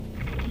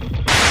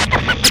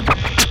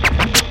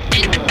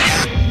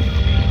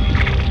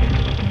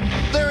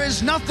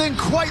Nothing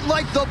quite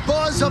like the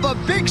buzz of a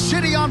big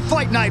city on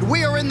fight night.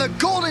 We are in the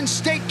Golden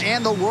State,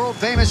 and the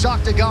world-famous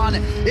Octagon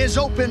is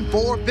open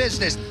for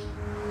business.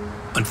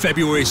 On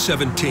February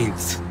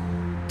 17th,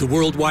 the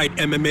worldwide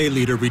MMA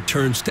leader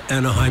returns to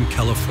Anaheim,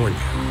 California.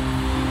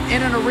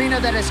 In an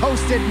arena that has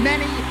hosted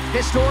many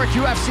historic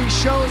UFC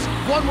shows,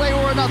 one way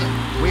or another,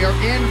 we are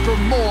in for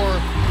more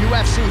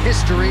UFC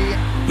history.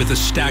 With a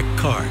stacked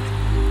card,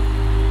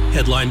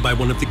 headlined by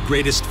one of the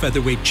greatest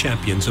featherweight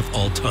champions of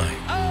all time.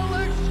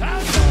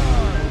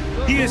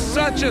 He is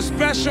such a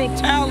special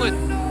talent.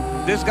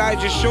 This guy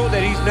just showed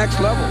that he's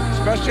next level,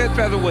 especially at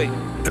featherweight.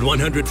 At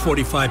 145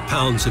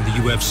 pounds in the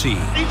UFC,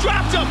 he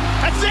dropped him.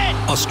 That's it.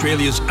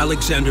 Australia's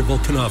Alexander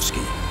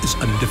Volkanovski is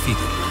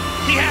undefeated.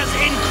 He has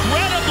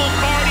incredible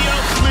cardio,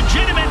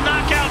 legitimate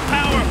knockout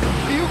power.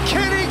 Are you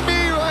kidding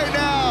me right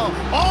now?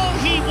 All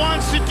he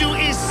wants to do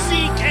is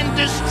seek and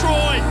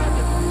destroy.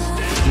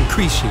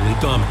 Increasingly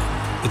dominant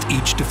with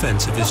each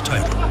defense of his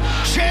title.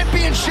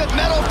 Championship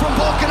medal from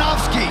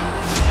Volkanovski.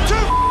 Too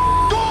good.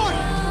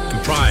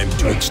 And primed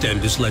to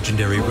extend his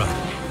legendary run.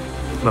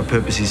 My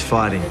purpose is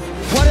fighting.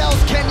 What else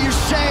can you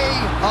say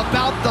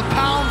about the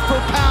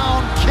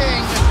pound-for-pound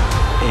king?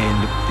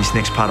 And this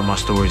next part of my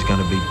story is going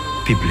to be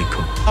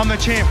biblical. I'm the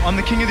champ. I'm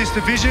the king of this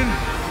division.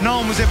 No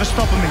one was ever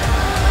stopping me.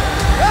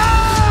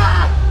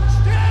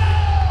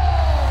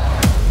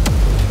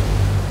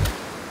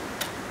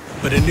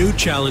 But a new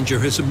challenger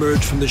has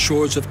emerged from the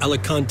shores of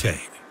Alicante.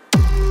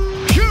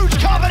 Huge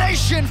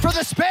combination for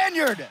the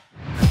Spaniard.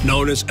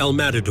 Known as El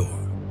Matador.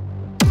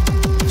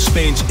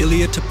 Spain's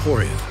Ilia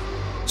Topuria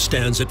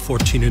stands at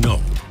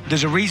 14-0.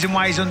 There's a reason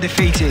why he's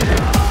undefeated.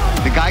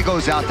 The guy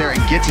goes out there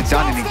and gets it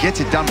done, and he gets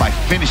it done by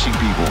finishing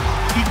people.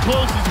 He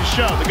closes the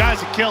show. The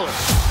guy's a killer.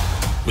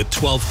 With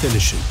 12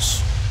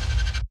 finishes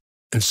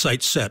and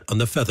sights set on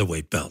the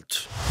featherweight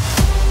belt.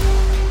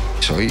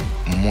 Soy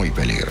muy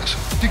peligroso.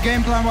 The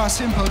game plan was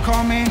simple.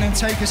 Come in and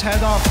take his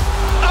head off.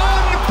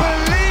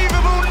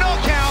 Unbelievable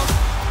knockout.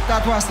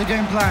 That was the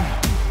game plan.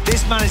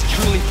 This man is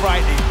truly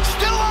frightening.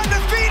 Still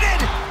undefeated.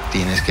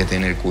 Tienes que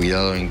tener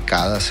cuidado en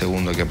cada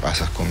segundo que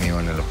pasas conmigo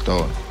en el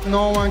octógono.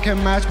 No one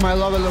can match my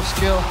level of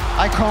skill.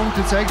 I come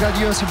to take that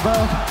UFC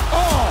belt.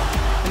 Oh!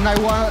 And I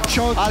want to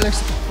show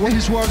Alex when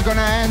his war's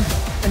gonna end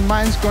and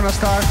mine's gonna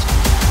start.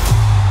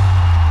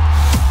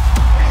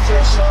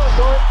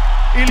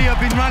 Ilia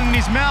been running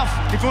his mouth.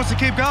 If he wants to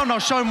keep going, I'll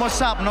show him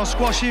what's up and I'll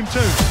squash him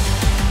too.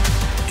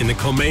 In the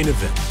co-main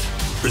event,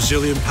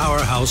 Brazilian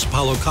powerhouse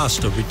Paulo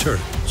Costa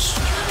returns.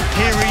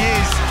 Here he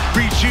is,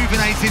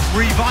 rejuvenated,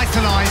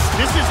 revitalized.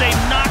 This is a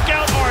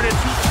knockout artist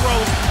who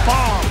throws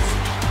bombs.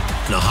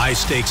 In a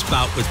high-stakes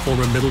bout with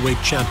former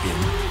middleweight champion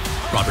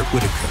Robert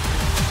Whittaker.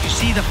 You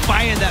see the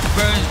fire that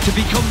burns to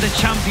become the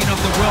champion of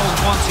the world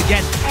once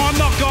again. I'm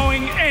not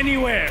going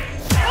anywhere.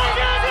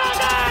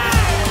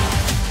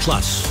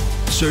 Plus,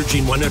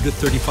 surging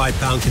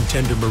 135-pound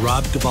contender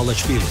Merab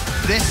Dvalishvili.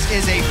 This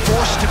is a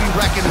force to be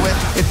reckoned with.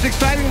 It's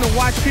exciting to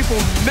watch people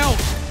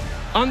melt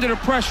under the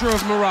pressure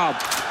of Merab.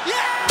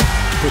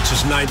 Puts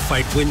his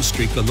 9-fight win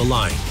streak on the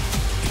line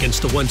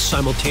against the once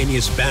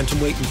simultaneous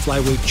bantamweight and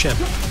flyweight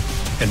champion,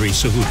 Henry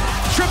Cejudo.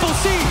 Triple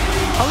C,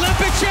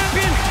 Olympic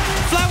champion,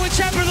 flyweight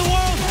champion of the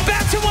world,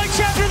 bantamweight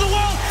champion of the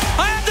world.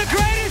 I am the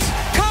greatest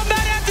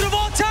combat athlete of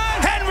all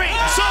time, Henry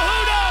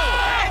Cejudo.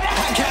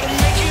 I gotta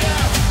make it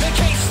out. They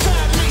can't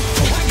stop me.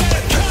 I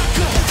gotta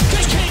conquer.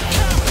 They can't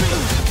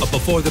copy. But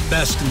before the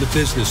best in the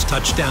business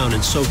touch down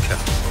in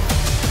SoCal.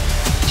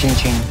 Ching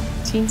ching.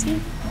 Ching ching.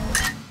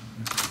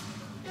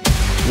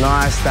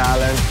 Nice,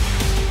 darling.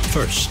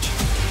 First,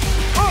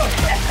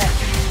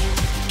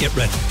 get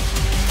ready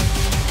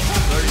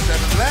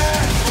 37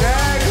 left.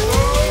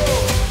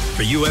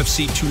 for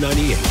UFC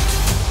 298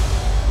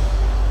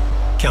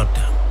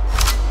 Countdown.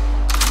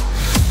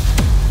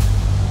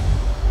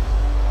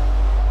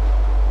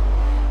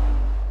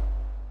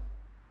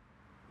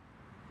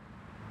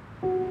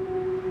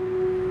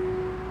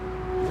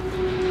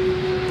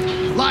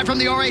 Live from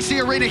the RAC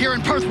Arena here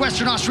in Perth,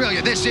 Western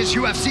Australia, this is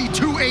UFC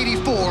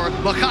 284,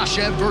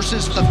 Makhachev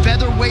versus the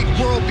featherweight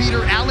world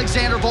beater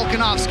Alexander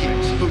Volkanovski,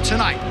 who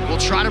tonight will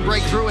try to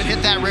break through and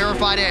hit that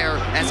rarefied air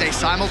as a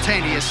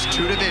simultaneous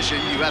two-division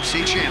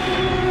UFC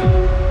champion.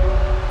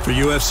 For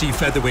UFC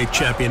featherweight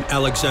champion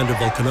Alexander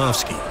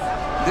Volkanovski.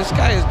 This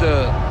guy is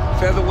the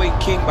featherweight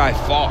king by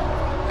far.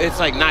 It's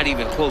like not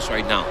even close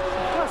right now.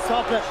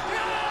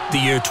 The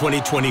year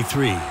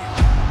 2023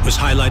 was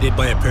highlighted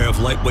by a pair of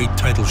lightweight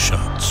title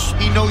shots.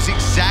 He knows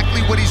exactly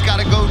what he's got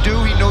to go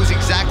do. He knows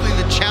exactly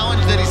the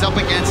challenge that he's up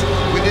against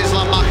with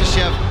Islam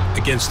Makhachev.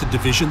 Against the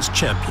division's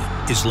champion,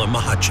 Islam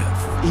Makhachev.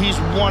 He's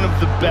one of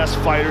the best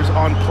fighters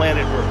on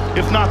planet Earth,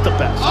 if not the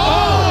best.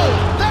 Oh!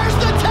 There's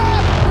the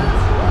tap!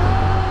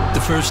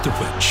 The first of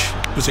which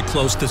was a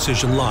close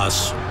decision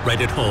loss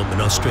right at home in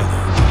Australia.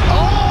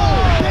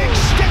 Oh! Big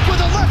stick with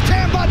a left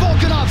hand by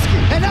Volkanovski.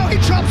 And now he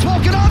drops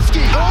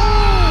Volkanovski.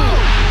 Oh!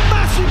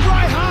 Massive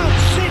right hand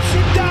sits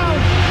him down.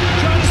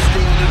 Trying to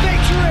steal the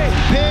victory.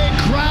 Big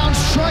ground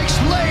strikes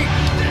late.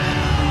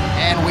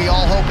 And we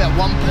all hope at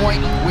one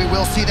point we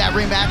will see that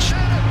rematch.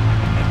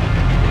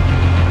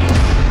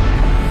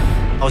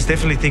 I was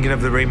definitely thinking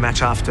of the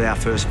rematch after our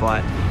first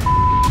fight.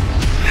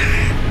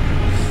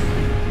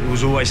 It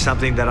was always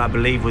something that I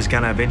believed was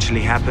going to eventually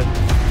happen.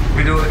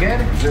 We do it again?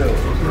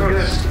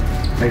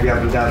 Maybe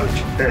Abu Dhabi.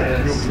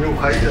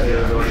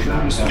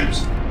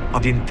 I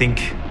didn't think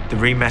the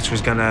rematch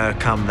was going to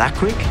come that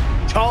quick.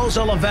 Charles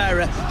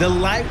Oliveira, the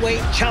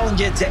lightweight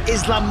challenger to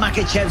Islam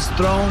Makhachev's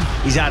throne.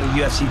 He's out of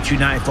UFC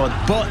 294,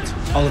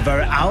 but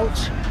Oliveira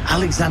out,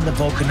 Alexander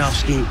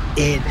Volkanovski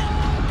in.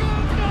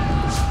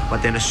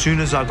 But then as soon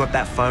as I got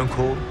that phone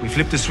call, we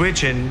flipped the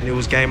switch and it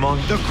was game on.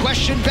 The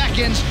question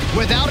beckons,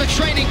 without a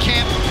training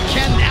camp,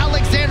 can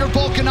Alexander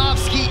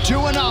Volkanovski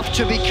do enough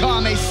to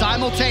become a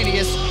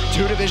simultaneous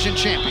two-division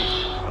champion?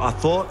 I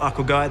thought I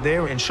could go out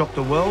there and shock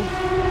the world.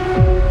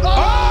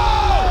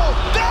 Oh!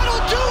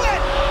 That'll do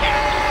it!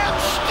 And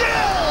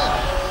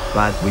still!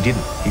 But we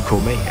didn't. He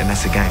caught me, and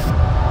that's the game.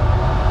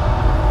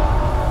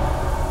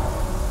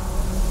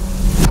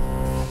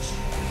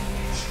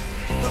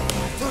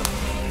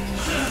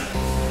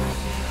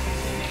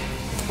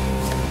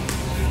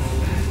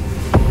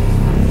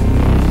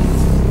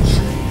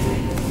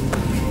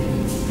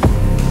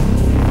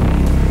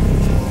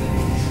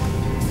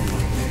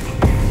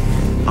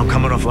 I'm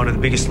coming off one of the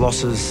biggest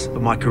losses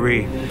of my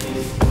career.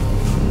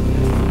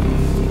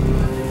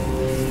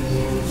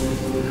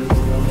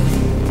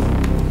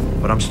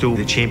 But I'm still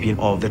the champion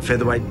of the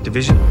featherweight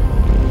division.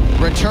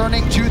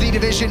 Returning to the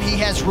division he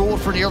has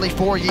ruled for nearly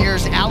 4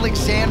 years,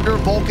 Alexander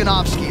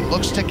Volkanovski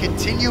looks to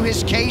continue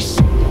his case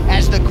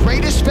as the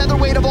greatest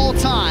featherweight of all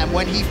time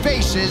when he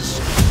faces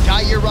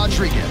Yair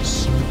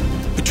Rodriguez.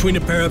 Between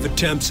a pair of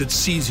attempts at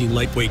seizing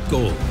lightweight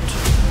gold,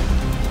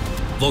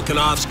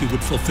 Volkanovski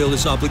would fulfill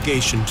his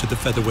obligation to the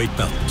featherweight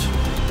belt.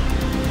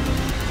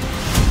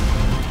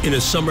 In a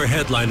summer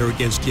headliner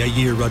against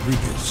Yair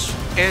Rodriguez.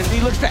 And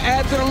he looks to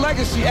add to the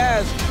legacy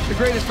as the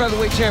greatest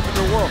featherweight champion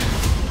in the world.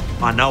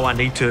 I know I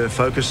need to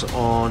focus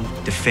on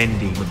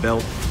defending the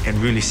belt and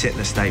really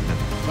setting a statement.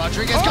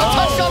 Rodriguez got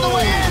touched on the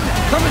way in!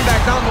 Coming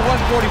back down to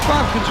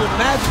 145, could you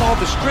imagine all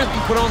the strength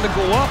he put on to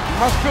go up? He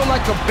must feel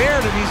like a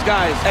bear to these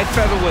guys at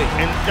featherweight.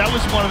 And that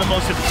was one of the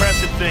most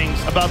impressive things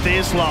about the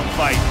Islam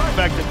fight. The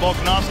fact that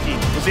Volkanovski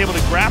was able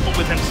to grapple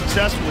with him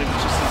successfully,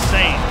 which is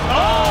insane.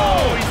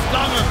 Oh, he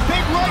stung him.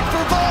 Big right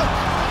for Volk!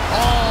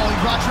 Oh,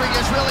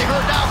 Rodriguez really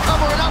hurt now,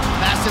 covering up.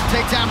 Massive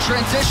takedown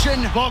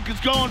transition. Volk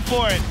is going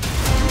for it.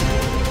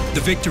 The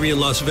victory in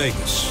Las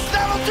Vegas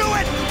That'll do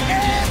it!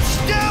 And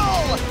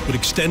still! would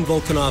extend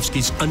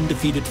Volkanovski's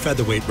undefeated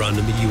featherweight run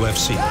in the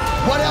UFC.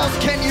 What else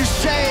can you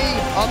say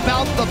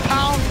about the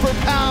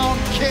pound-for-pound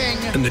king?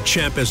 And the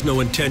champ has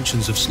no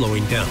intentions of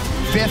slowing down.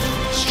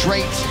 5th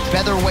straight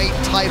featherweight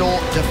title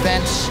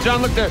defense.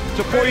 John, look there.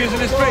 Toporia's in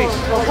his face.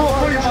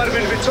 Topuria might have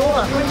been a bit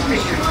taller. Wait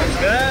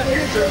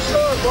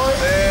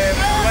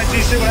till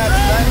you see what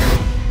happens,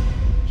 mate.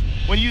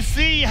 When you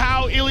see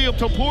how Ilia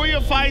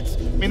Topuria fights, I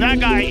mean, that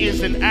guy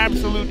is an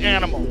absolute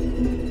animal.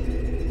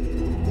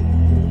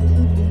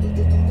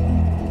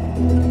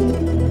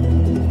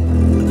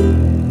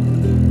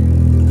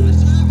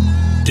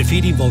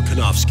 Defeating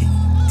Volkanovski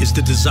is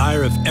the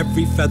desire of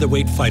every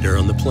featherweight fighter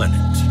on the planet.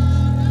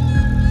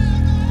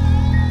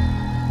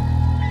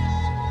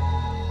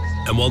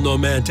 And while no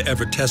man to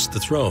ever test the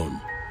throne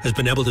has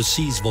been able to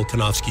seize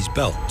Volkanovski's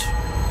belt,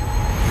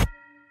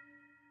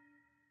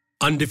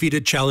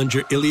 undefeated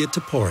challenger Ilia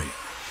Topuria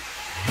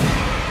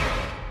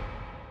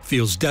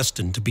feels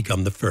destined to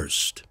become the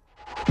first.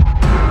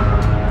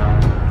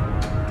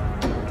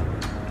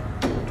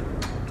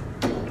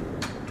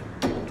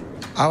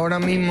 Ahora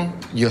mismo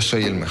yo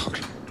soy el mejor.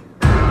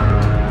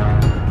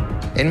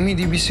 En mi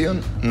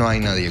división no hay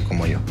nadie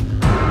como yo.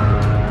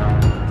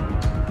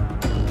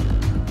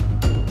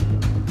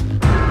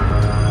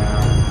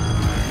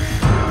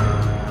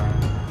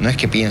 No es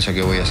que pienso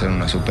que voy a ser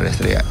una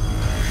superestrella.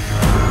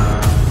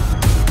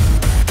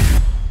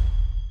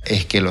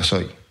 Es que lo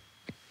soy.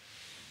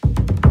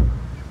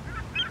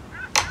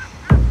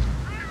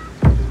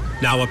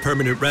 Now a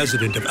permanent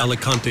resident of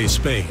Alicante,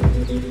 Spain,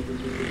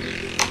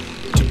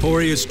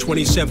 Topuria's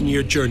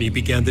 27-year journey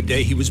began the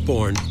day he was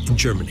born in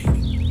Germany.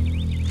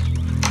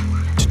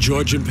 To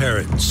Georgian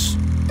parents,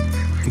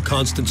 in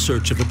constant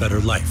search of a better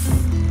life.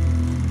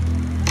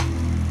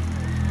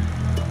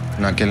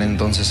 En aquel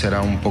entonces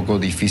era un poco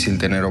difícil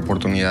tener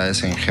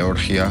oportunidades en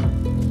Georgia.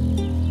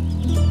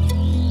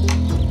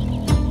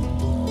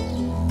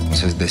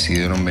 Entonces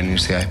decidieron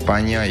venirse a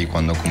España y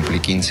cuando cumplí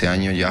 15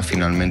 años ya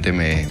finalmente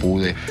me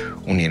pude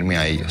unirme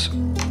a ellos.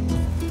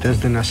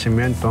 Desde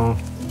nacimiento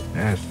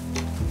es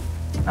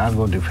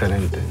algo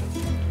diferente.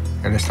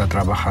 Él está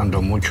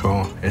trabajando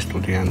mucho,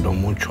 estudiando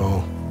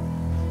mucho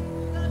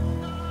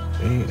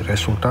y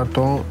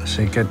resultado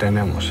sí que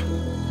tenemos.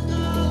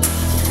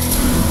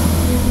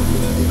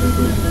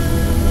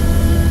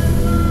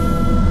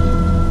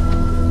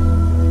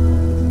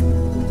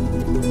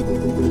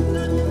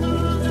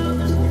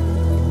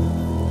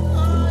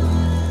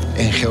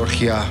 En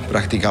Georgia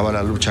practicaba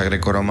la lucha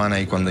grecorromana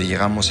y cuando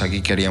llegamos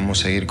aquí queríamos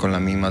seguir con la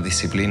misma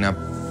disciplina.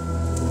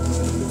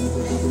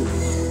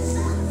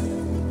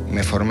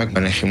 Me formé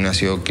en el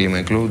gimnasio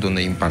Clime Club,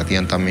 donde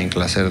impartían también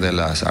clases de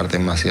las artes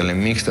marciales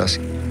mixtas.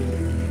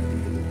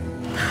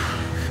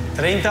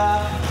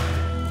 30.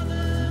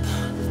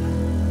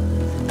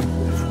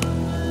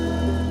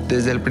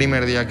 Desde el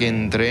primer día que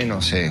entré,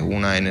 no sé,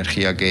 una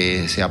energía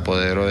que se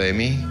apoderó de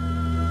mí.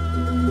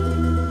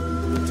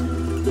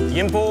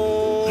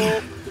 Tiempo.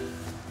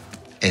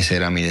 Ese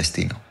era mi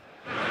destino.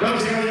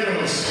 Vamos,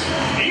 caballeros.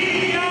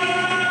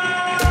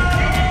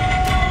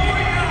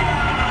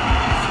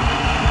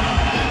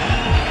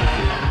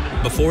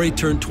 Before he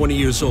turned 20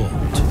 years old,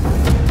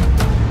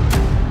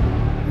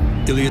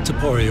 Ilia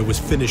Topuria was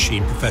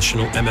finishing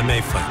professional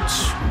MMA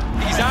fights.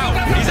 He's out.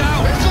 He's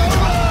out. It's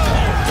over.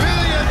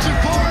 Ilia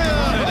Topuria.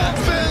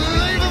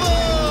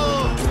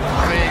 Unbelievable.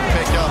 Big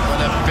pickup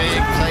and a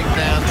big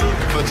takedown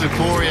for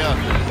Topuria.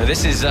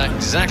 This is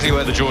exactly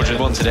where the Georgian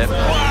wanted it. Wow.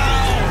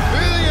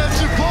 Ilia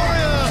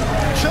Topuria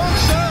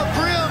chokes out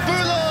Brian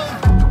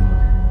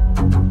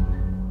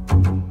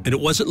Bulow. And it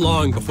wasn't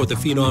long before the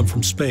phenom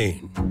from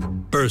Spain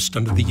burst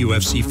onto the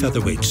UFC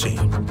featherweight scene.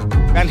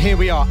 And here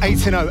we are,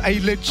 8-0, a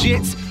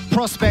legit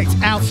prospect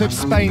out of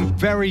Spain.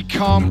 Very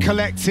calm,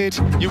 collected.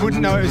 You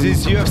wouldn't know it was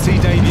his UFC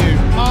debut.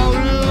 Oh,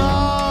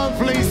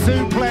 lovely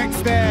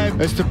suplex there.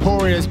 As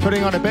Topuria is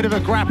putting on a bit of a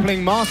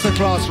grappling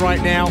masterclass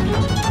right now.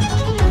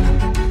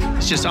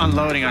 It's just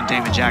unloading on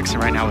David Jackson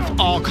right now with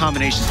all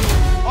combinations.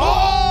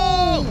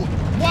 Oh!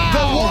 Wow!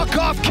 The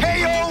walk-off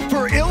KO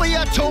for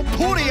Ilia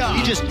Topuria.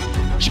 He just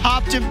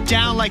chopped him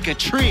down like a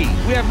tree.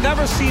 We have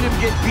never seen him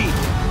get beat.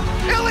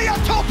 Ilia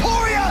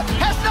Topuria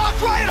has knocked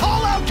Ryan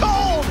Hall out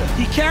cold!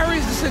 He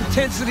carries this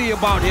intensity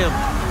about him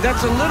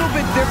that's a little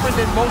bit different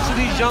than most of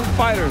these young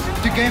fighters.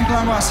 The game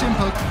plan was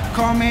simple.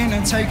 Come in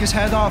and take his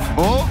head off.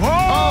 Oh! Whoa!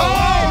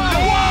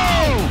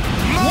 Oh!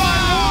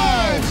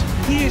 Wow!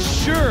 He is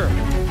sure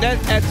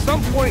that at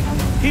some point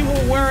he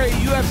will wear a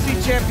UFC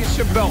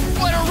championship belt.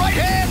 What a right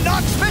hand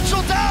knocks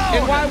Mitchell down!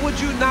 And why would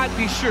you not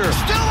be sure?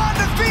 Still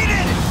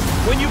undefeated!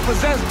 When you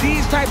possess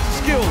these types of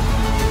skills.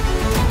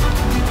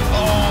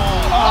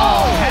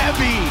 Oh,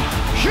 heavy!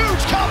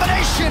 Huge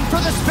combination for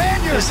the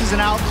Spaniard! This is an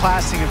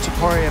outclassing of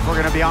Topuria, if we're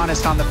going to be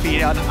honest, on the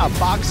feet. A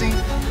boxing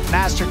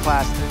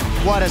masterclass.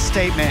 What a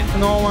statement.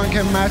 No one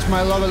can match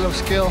my level of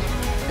skill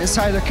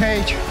inside the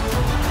cage.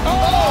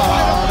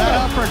 Oh,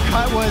 that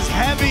uppercut was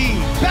heavy.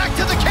 Back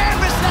to the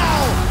canvas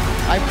now!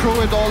 I prove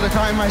it all the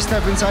time I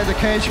step inside the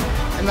cage,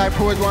 and I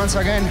prove it once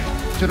again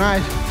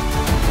tonight.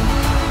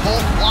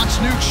 Volk wants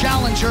new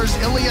challengers.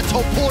 Ilia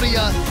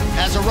Topuria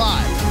has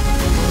arrived.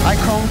 I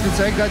come to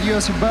take that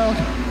UFC belt,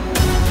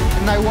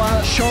 and I want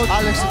to show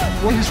Alex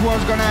when his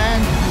war's gonna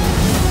end,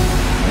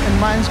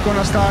 and mine's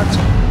gonna start.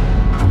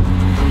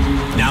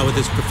 Now with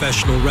his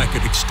professional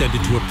record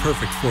extended to a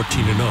perfect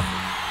 14-0,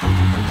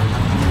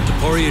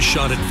 Topuria's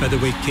shot at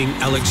featherweight king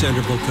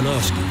Alexander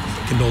Volkanovski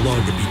can no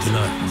longer be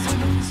denied,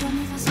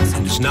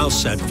 and is now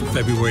set for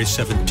February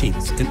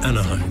 17th in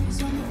Anaheim.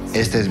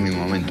 Este es mi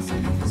momento.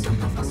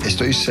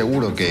 Estoy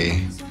seguro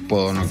que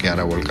puedo noquear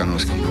a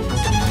Volkanovski.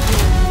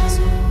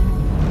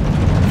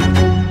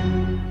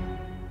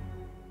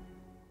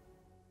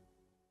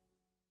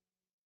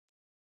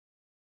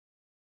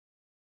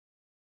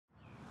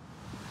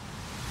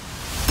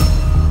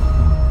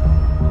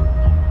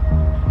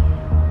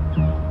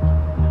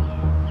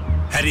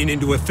 Heading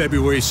into a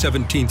February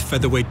 17th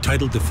featherweight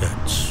title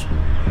defense,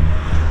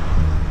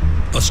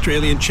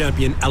 Australian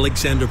champion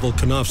Alexander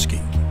Volkanovski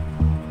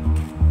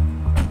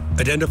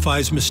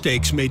identifies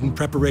mistakes made in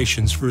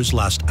preparations for his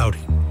last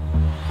outing.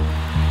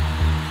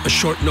 A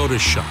short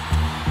notice shot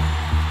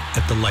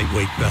at the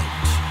lightweight belt.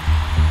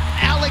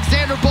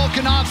 Alexander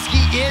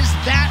Volkanovski is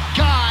that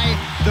guy.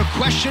 The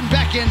question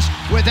beckons,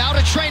 without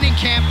a training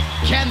camp,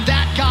 can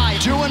that guy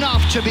do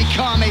enough to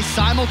become a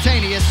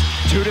simultaneous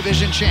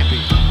two-division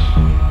champion?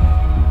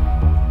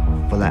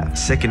 For that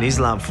second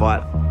Islam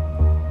fight,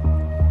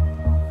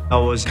 I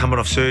was coming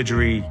off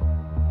surgery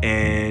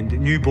and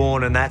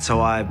newborn and that, so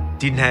I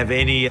didn't have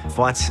any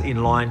fights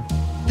in line.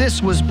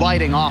 This was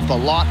biting off a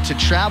lot to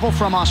travel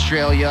from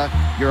Australia.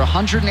 You're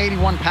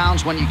 181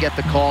 pounds when you get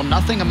the call,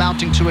 nothing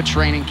amounting to a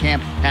training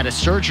camp, had a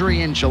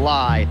surgery in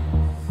July.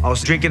 I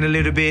was drinking a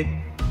little bit,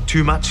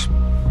 too much.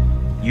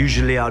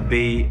 Usually I'd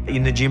be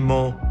in the gym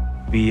more,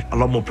 be a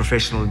lot more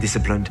professional and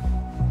disciplined,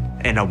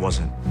 and I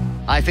wasn't.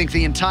 I think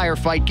the entire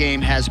fight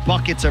game has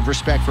buckets of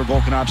respect for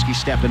Volkanovski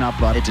stepping up,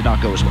 but it did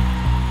not go as well.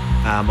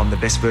 I'm the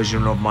best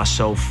version of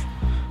myself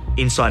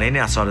inside and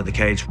outside of the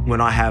cage.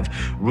 When I have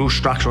real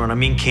structure and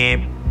I'm in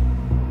camp,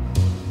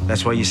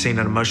 that's why you've seen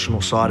an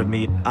emotional side of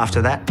me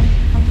after that.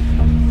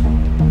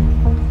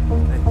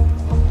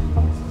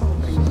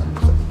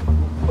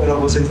 When I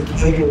was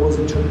drinking, I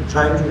wasn't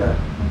trying to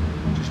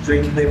just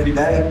drinking every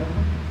day.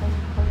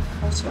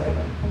 So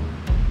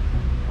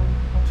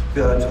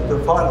took the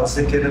fight. I was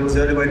thinking it was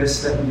the only way to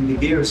step into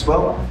gear as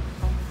well.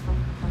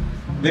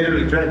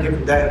 Literally drank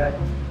every day.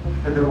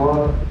 And then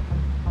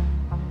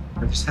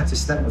I just had to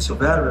snap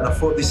myself out of it. I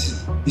thought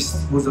this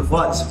was the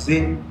fight. This was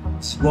it.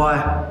 This is why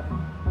I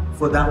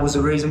thought that was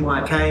the reason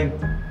why I came.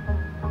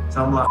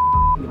 So I'm like,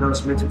 You know,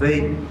 it's meant to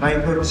be.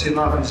 Main purpose in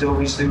life is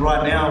obviously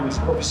right now is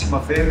obviously my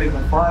family,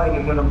 my fighting,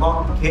 and when I'm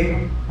not in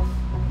camp,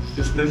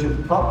 just losing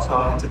the plot. So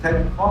I had to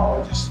take the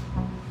fight.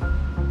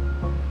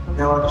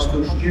 Now I just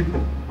feel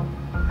stupid.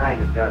 Hey,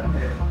 not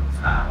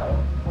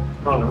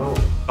at all.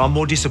 I'm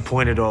more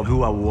disappointed of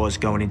who I was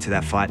going into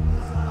that fight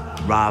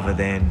rather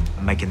than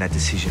making that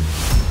decision.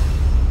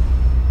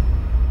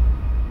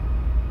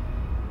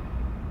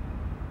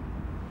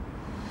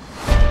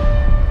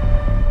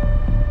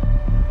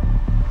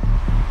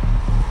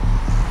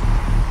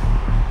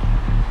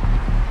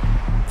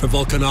 For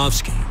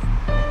Volkanovski,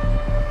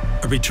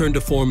 a return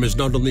to form is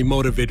not only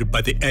motivated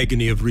by the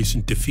agony of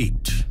recent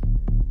defeat,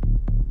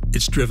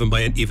 it's driven by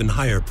an even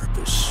higher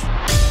purpose.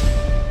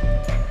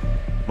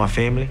 My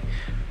family.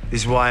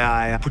 This is why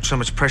I put so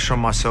much pressure on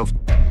myself.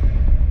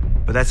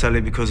 But that's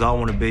only because I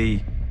want to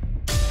be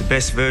the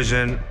best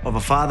version of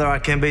a father I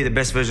can be, the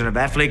best version of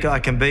athlete I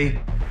can be.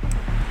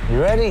 You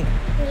ready?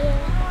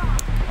 Yeah.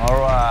 All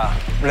right,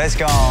 let's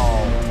go.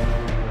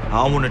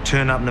 I want to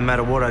turn up no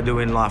matter what I do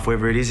in life,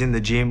 whether it is in the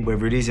gym,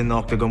 whether it is in the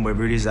octagon,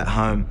 whether it is at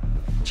home.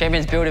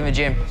 Champions build in the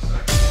gym.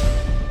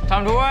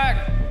 Time to work.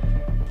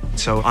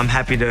 So I'm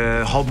happy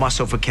to hold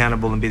myself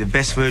accountable and be the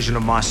best version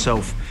of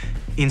myself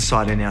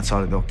inside and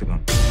outside of the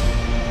octagon.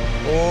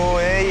 Oh,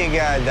 there you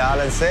go,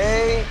 darling.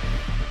 See?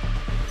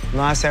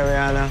 Nice,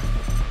 Ariana.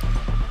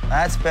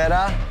 That's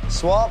better.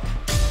 Swap.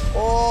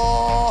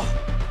 Oh,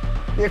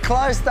 you're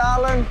close,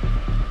 darling.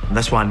 And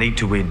that's why I need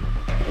to win.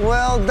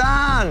 Well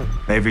done.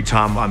 Every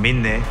time I'm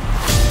in there.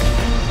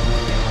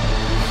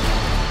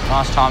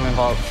 Nice timing,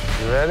 Volk.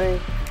 You ready?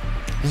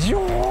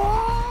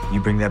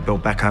 You bring that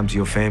belt back home to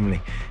your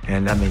family,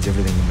 and that means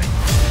everything to me.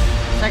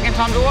 Second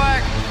time to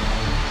work.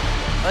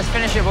 Let's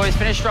finish it, boys.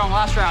 Finish strong.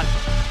 Last round.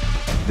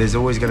 There's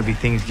always going to be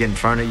things getting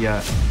thrown at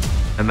you,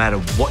 no matter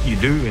what you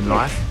do in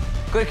life.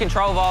 Good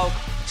control, Volk.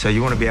 So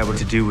you want to be able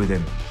to deal with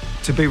them.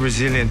 To be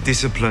resilient,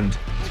 disciplined.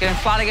 Let's get him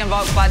flat again,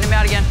 Volk. Flatten him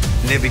out again.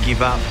 Never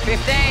give up.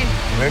 15.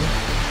 Ready?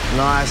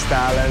 Nice,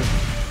 darling.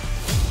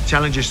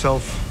 Challenge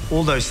yourself,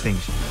 all those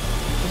things.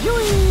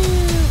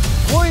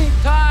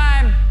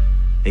 Time.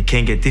 It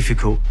can get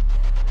difficult,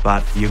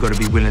 but you've got to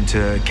be willing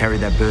to carry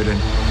that burden.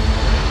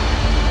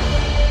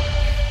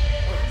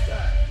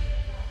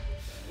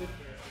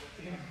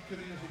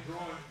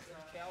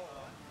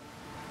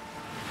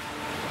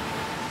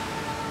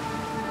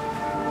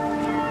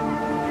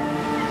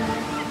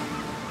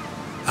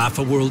 Half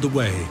a world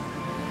away,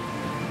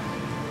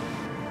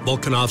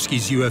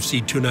 Volkanovski's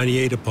UFC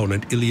 298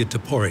 opponent, Ilia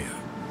Topuria,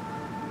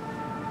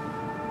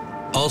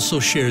 also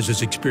shares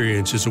his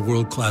experience as a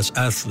world-class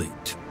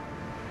athlete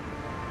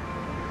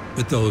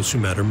with those who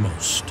matter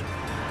most.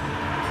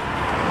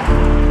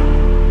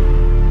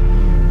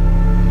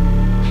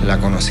 La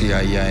conocí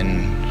a ella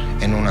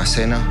en una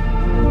cena.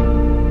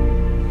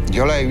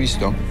 Yo la he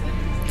visto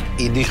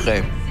y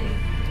dije,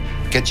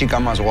 qué chica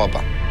más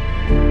guapa.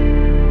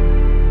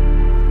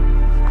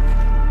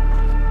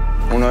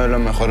 Uno de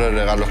los mejores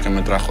regalos que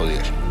me trajo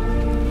Dios.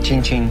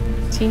 Chin chin.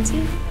 Chin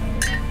chin?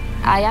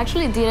 I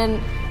actually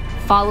didn't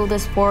follow the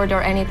sport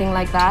or anything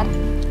like that.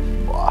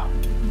 Wow.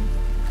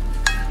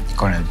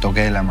 Con el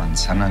toque de la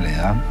manzana le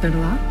da.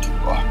 ¿Verdad?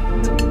 Wow.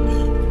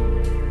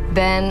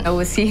 Then I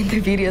was seeing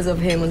the videos of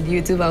him on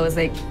YouTube. I was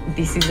like,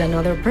 this is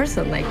another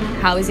person. Like,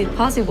 how is it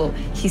possible?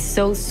 He's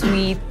so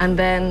sweet, and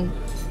then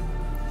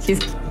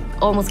he's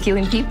almost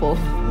killing people.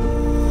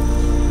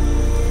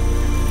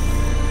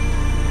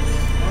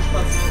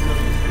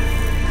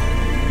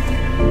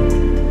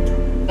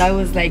 I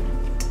was like,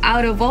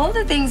 out of all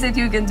the things that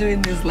you can do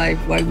in this life,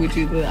 why would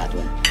you do that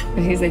one?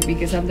 And he's like,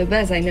 because I'm the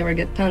best, I never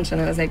get punched.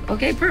 And I was like,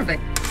 okay,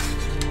 perfect.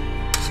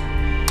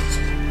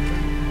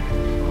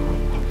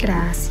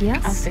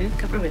 Gracias.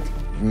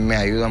 Me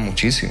ayuda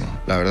muchísimo,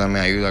 la verdad me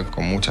ayuda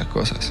con muchas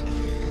cosas.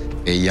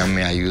 Ella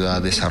me ayuda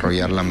a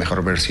desarrollar la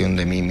mejor versión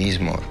de mí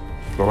mismo.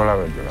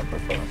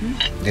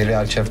 Dile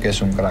al chef que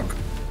es un crack.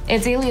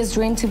 It's Ilia's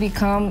dream to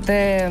become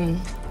the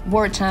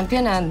world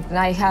champion, and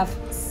I have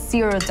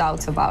zero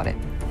doubts about it.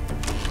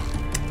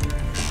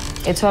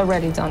 It's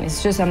already done.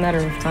 It's just a matter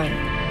of time.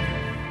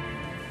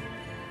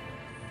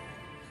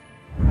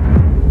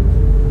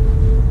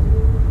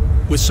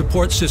 With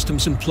support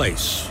systems in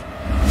place,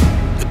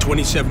 the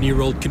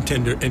 27-year-old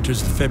contender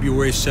enters the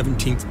February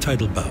 17th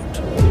title bout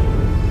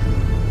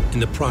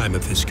in the prime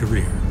of his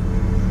career.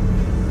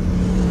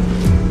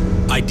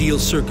 Ideal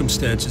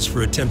circumstances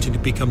for attempting to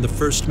become the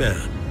first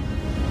man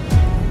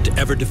to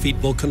ever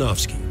defeat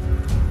Volkanovski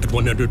at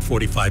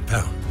 145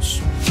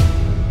 pounds.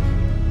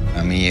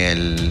 A mí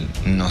él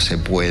no se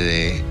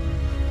puede,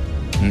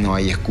 no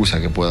hay excusa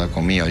que pueda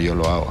conmigo, yo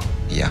lo hago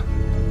y ya.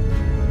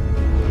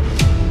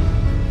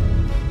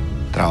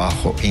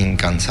 Trabajo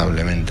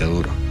incansablemente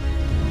duro.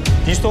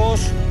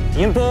 ¿Listos?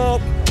 ¡Tiempo!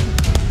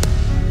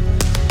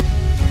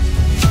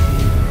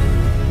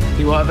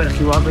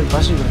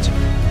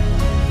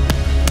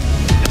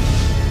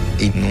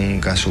 Y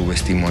nunca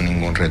subestimo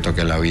ningún reto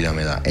que la vida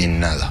me da, en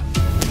nada.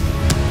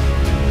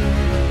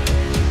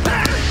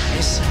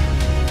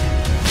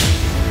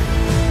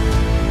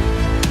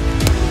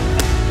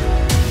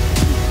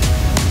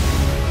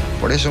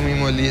 Por eso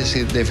mismo el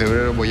 17 de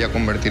febrero voy a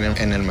convertir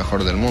en el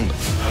mejor del mundo.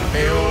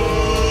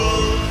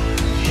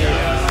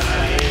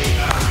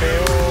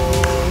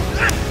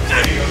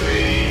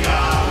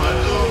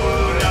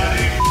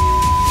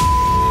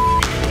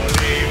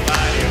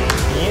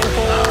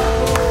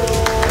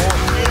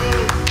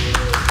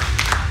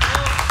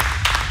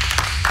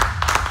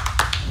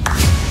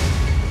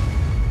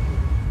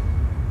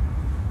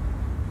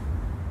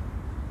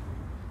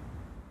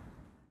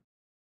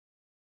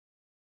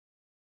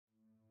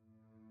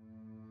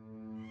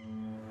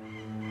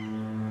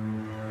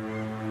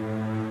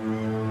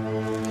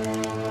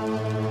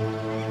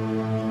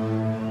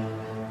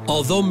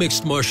 Although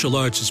mixed martial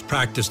arts is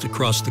practiced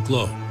across the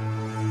globe,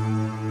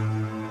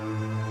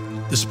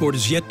 the sport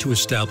is yet to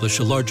establish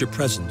a larger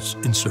presence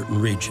in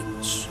certain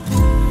regions.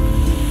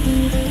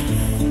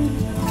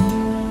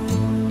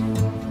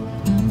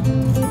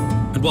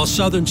 And while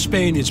southern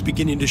Spain is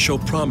beginning to show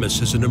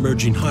promise as an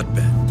emerging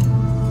hotbed,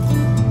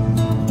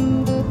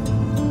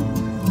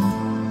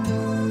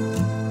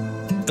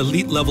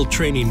 elite-level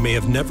training may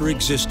have never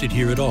existed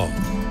here at all,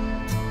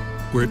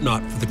 were it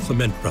not for the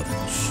Clement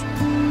brothers.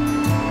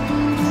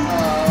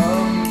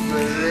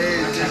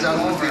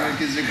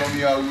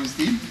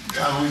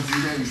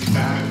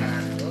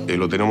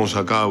 Lo tenemos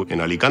acá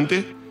en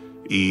Alicante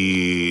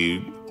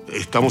y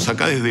estamos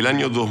acá desde el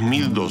año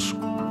 2002.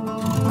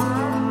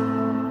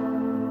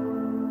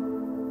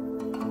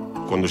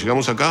 Cuando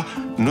llegamos acá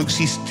no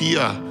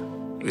existía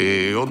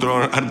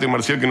otro arte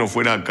marcial que no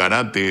fuera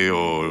karate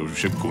o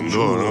jeet kune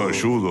do, ¿no?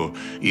 Judo.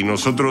 Y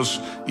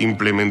nosotros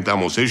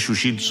implementamos el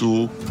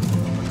jiu-jitsu,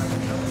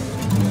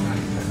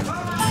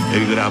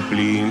 el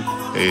grappling,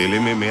 el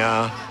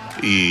MMA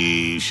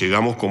y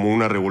llegamos como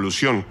una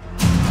revolución.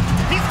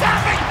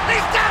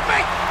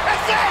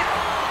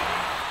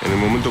 En el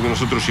momento que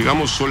nosotros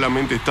llegamos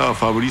solamente estaba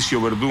Fabricio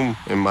Verdún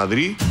en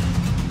Madrid.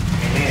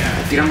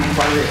 Tiramos un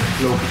par de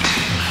locos.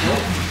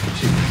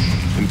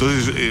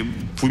 Entonces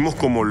fuimos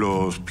como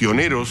los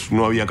pioneros,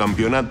 no había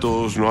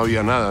campeonatos, no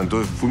había nada.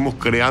 Entonces fuimos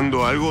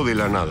creando algo de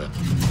la nada.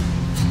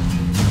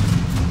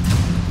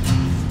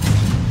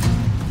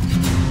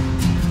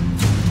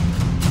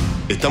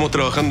 Estamos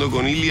trabajando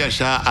con Ilia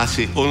ya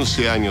hace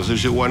 11 años. Él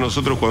llegó a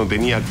nosotros cuando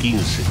tenía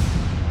 15.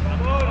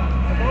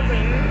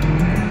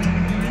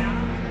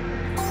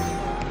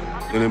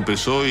 Él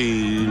empezó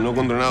y no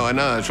controlaba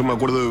nada. Yo me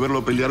acuerdo de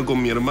verlo pelear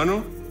con mi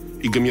hermano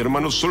y que mi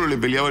hermano solo le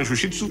peleaba en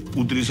jiu-jitsu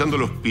utilizando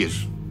los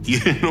pies. Y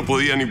él no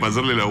podía ni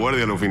pasarle la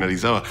guardia, lo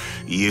finalizaba.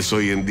 Y es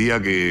hoy en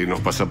día que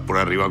nos pasa por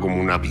arriba como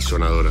una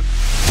pisonadora.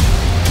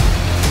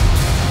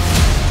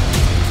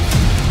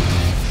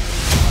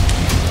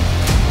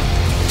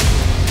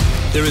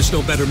 There is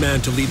no better man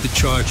to lead the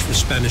charge for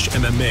Spanish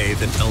MMA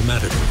than El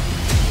Matador.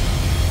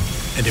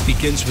 And it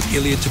begins with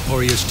Ilia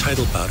Toporia's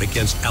title bout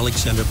against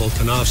Alexander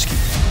Volkanovski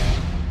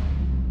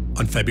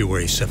on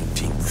February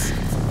 17th.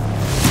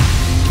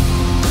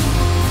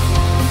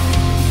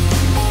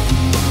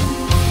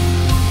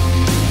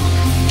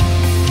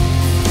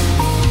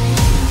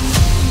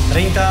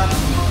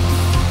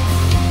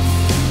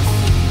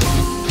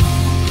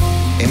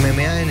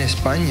 MMA en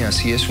España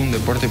sí es un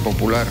deporte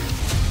popular.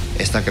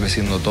 Está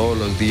creciendo todos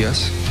los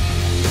días.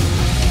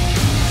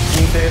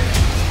 15.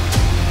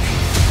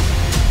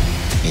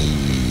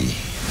 Y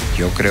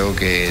yo creo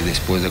que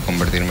después de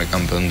convertirme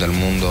campeón del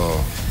mundo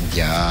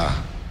ya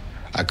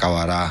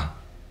acabará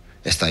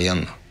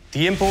estallando.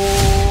 Tiempo.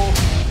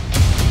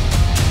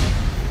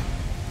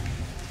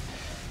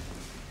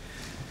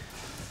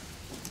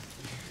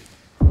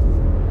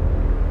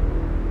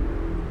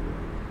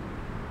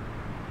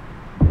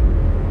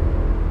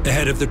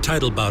 Ahead of their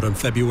title bout on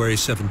February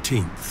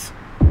 17th,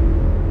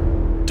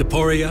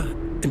 Topuria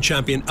and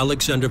champion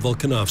Alexander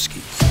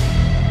Volkanovski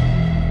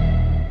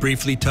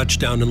briefly touched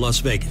down in Las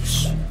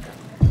Vegas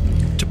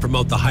to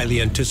promote the highly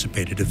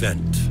anticipated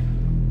event.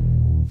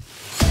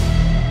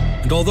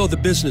 And although the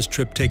business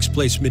trip takes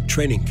place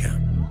mid-training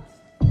camp,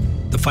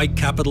 the fight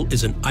capital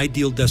is an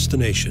ideal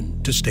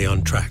destination to stay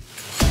on track.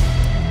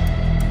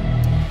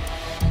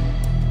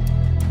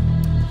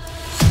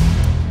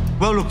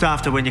 Well looked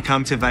after when you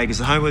come to Vegas,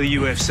 the home of the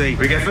UFC.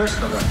 We go first?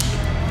 Okay.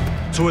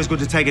 It's always good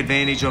to take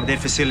advantage of their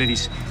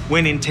facilities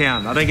when in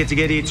town. I don't get to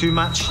get here too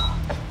much,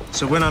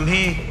 so when I'm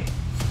here,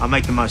 I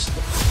make the most of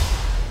it.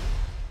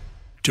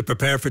 To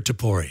prepare for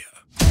Topuria,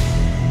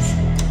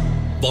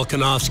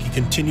 Volkanovski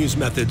continues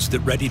methods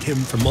that readied him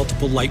for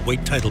multiple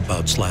lightweight title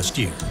bouts last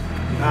year.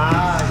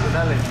 I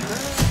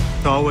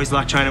always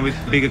like training with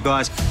bigger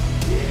guys.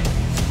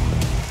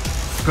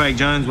 Craig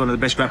Jones, one of the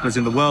best grapplers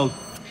in the world.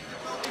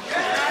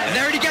 And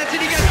there he gets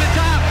it, he gets the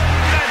top.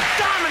 The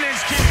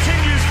dominance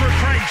continues for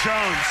Craig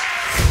Jones.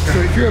 So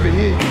if you're over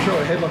here, you can throw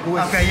a head like a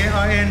west. Okay,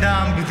 yeah,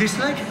 and with this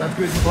leg? That's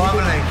good.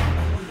 Other leg.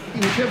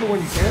 Whichever one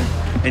you can.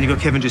 And you've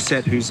got Kevin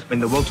Jessette, who's in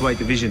the welterweight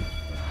division.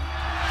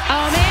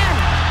 Oh, man.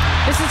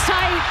 This is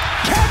tight.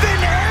 Kevin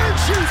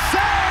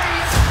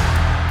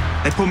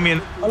Jessette! They put me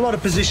in a lot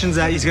of positions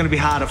that is going to be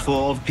harder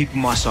for people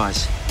my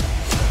size.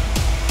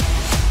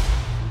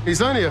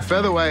 He's only a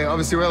featherweight.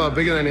 Obviously, we're a lot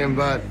bigger than him,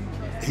 but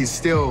he's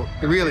still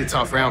a really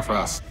tough round for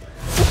us.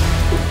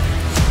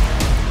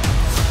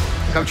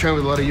 I've trained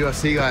with a lot of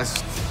UFC guys.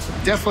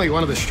 Definitely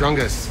one of the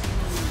strongest,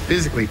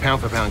 physically,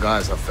 pound-for-pound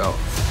guys I've felt.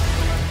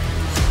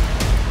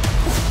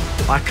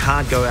 I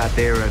can't go out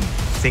there and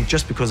think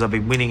just because I've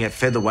been winning at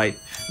featherweight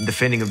and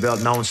defending a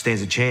belt, no one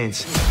stands a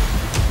chance.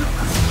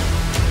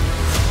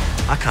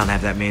 I can't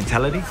have that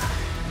mentality.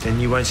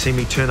 And you won't see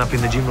me turn up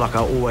in the gym like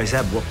I always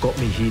have. What got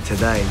me here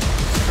today?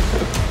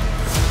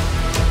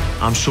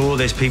 I'm sure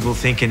there's people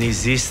thinking,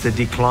 is this the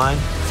decline?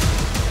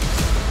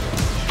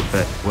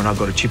 But when I've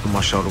got a chip on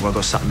my shoulder, I've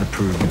got something to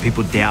prove. When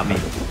people doubt me,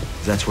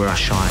 that's where I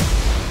shine.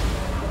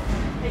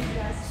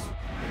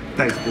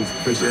 Thanks, please.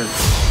 Appreciate it.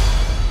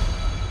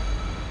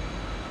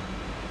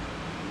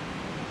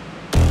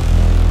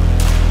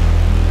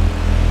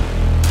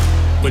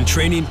 When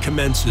training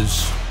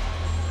commences,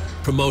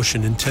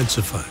 promotion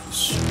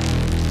intensifies.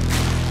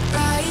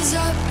 Rise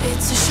up,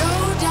 it's a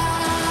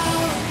showdown.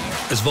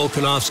 As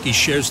Volkanovski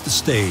shares the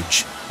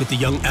stage with the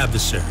young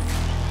adversary,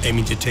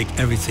 aiming to take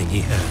everything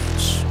he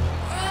has.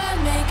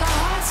 Make our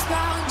hearts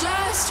pound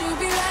just to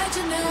be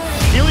legendary.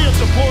 Ilia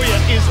Topuria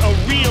is a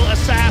real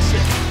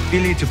assassin.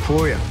 Ilia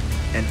Topuria,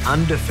 an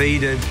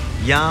undefeated,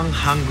 young,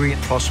 hungry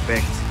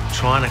prospect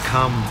trying to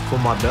come for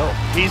my belt.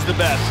 He's the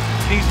best.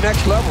 He's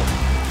next level.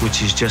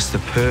 Which is just the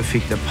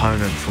perfect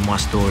opponent for my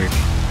story.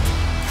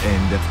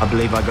 And I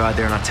believe I go out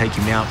there and I take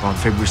him out on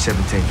February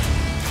 17th.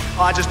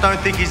 I just don't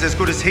think he's as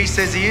good as he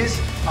says he is.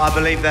 I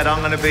believe that I'm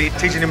going to be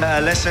teaching him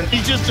a lesson.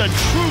 He's just a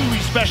truly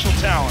special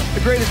talent. The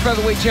greatest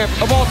featherweight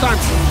champion of all time.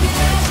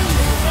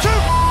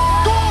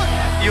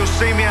 You'll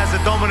see me as the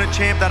dominant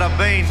champ that I've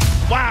been.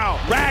 Wow,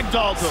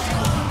 ragdolled him.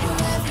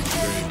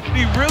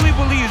 He really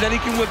believes that he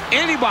can whip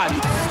anybody.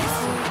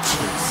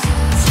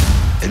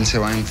 Él se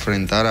va a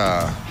enfrentar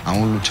a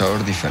un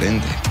luchador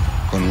diferente,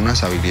 con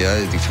unas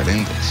habilidades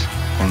diferentes,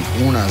 con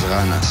unas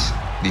ganas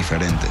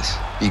diferentes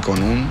y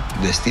con un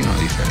destino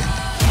diferente.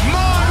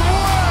 My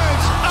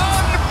words,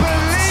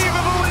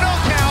 unbelievable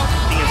knockout.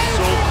 He is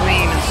so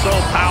clean and so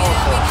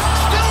powerful.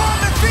 Still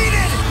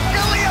undefeated,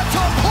 Ilia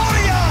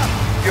Topuria.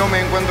 Yo me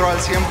encuentro al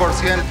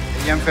 100%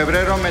 y en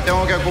febrero me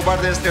tengo que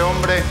ocupar de este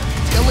hombre.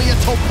 Ilia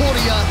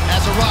Topuria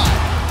has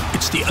arrived.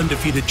 It's the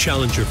undefeated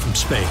challenger from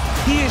Spain.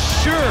 He is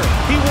sure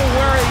he will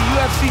wear a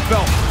UFC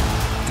belt.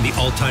 And the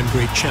all-time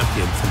great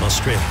champion from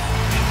Australia.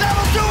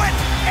 That'll do it,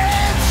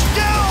 and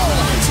still.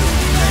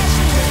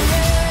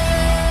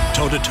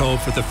 Toe-to-toe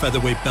for the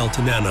featherweight belt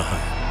in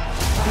Anaheim.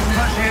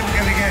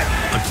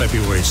 On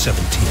February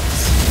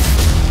 17th.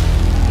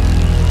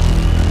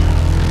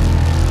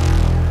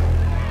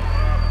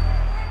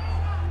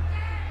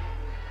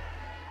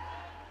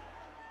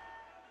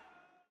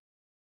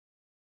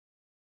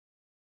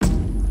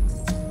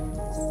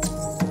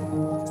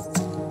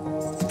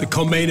 The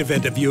co-main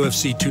event of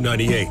UFC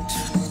 298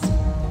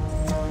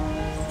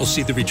 will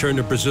see the return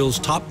of Brazil's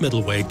top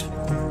middleweight,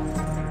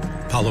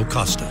 Paulo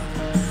Costa.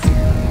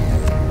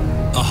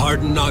 A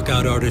hardened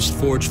knockout artist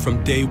forged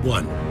from day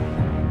one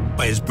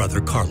by his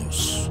brother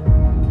Carlos.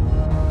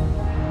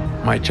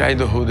 My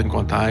childhood in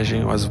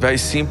Contagem was very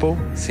simple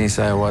since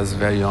I was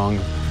very young.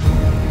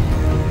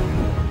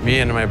 Me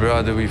and my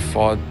brother, we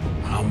fought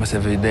almost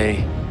every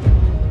day.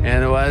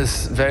 And it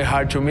was very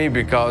hard to me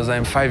because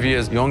I'm 5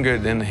 years younger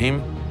than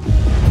him.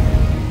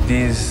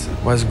 This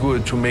was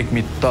good to make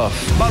me tough.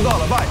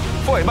 Badola, vai.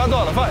 Foi,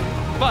 Badola, vai.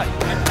 Vai.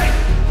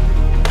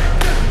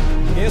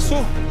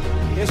 Isso.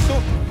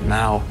 Isso.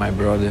 Now, my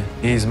brother,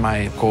 he's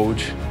my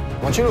coach.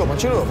 Continua,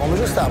 continua. Vamos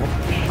ajustar.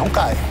 Não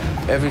cai.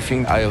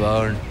 Everything I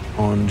learned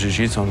on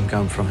jiu-jitsu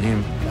come from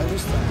him. Vai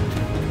ajustando.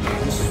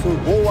 Isso.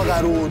 Boa,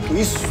 garoto.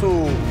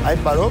 Isso. Aí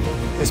parou.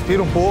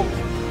 Respira pouco.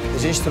 A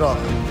gente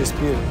troca.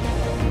 Respira.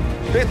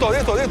 Deitou.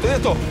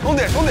 Não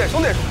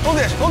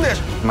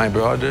deixa. My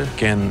brother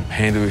can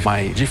handle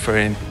my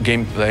different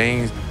game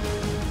plans.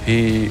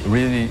 He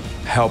really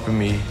helped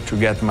me to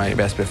get my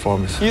best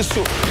performance.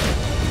 Isso.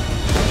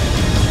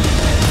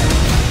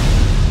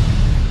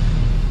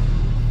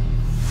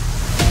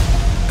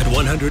 At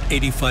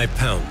 185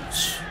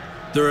 pounds,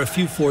 there are a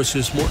few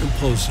forces more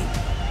imposing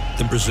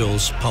than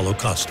Brazil's Paulo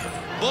Costa.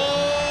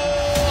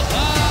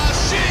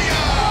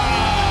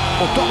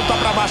 O tomo tá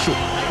pra baixo.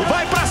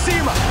 Vai pra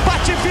cima.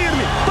 Bate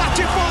firme.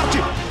 Bate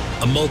forte.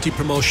 A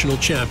multi-promotional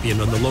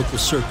champion on the local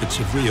circuits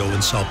of Rio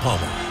and Sao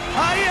Paulo.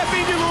 Aí é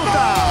fim de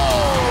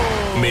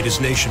luta. He made his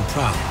nation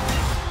proud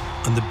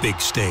on the big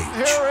stage.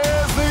 Here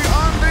is the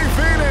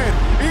undefeated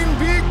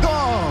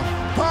Invicto,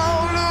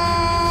 Paulo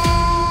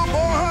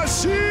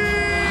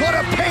Borrachinha. What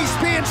a pace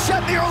being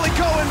set in the early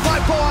going by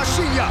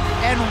Borrachinha.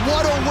 And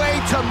what a way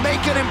to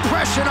make an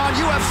impression on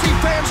UFC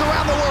fans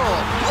around the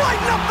world.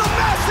 Lighten up the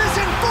masses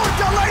in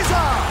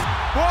Fortaleza.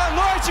 Boa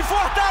noite,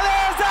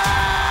 Fortaleza!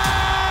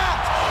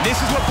 This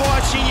is what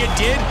Borrachinha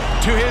did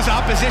to his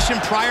opposition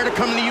prior to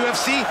coming to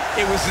UFC.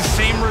 It was the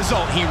same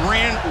result. He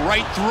ran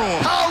right through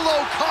him.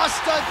 Paulo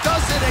Costa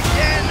does it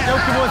again. É o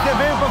que você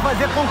veio para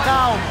fazer com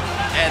calma.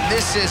 And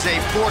this is a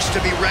force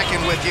to be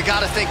reckoned with. You got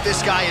to think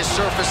this guy is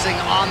surfacing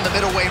on the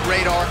middleweight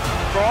radar.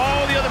 For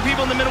all the other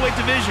people in the middleweight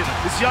division,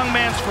 this young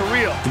man's for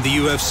real. In the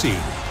UFC,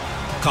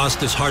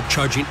 Costa's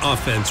hard-charging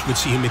offense would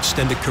see him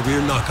extend a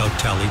career knockout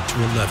tally to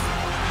 11.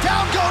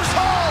 Down goes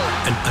Hall!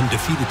 An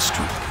undefeated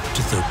streak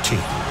to 13.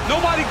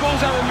 Nobody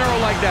goes at Romero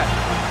like that.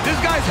 This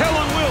guy's hell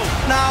on wheels.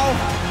 Now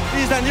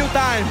is a new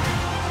time.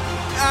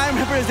 I'm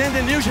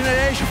representing the new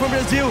generation from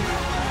Brazil,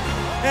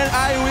 and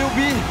I will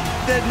be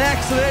the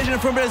next legend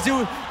from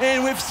Brazil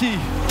in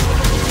UFC.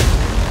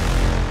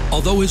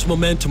 Although his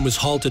momentum was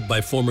halted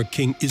by former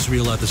king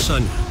Israel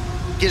Adesanya,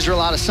 Israel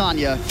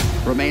Adesanya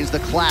remains the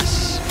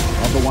class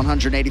of the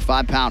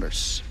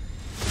 185-pounders.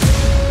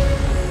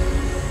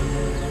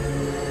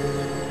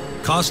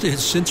 Costa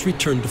has since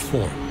returned to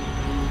form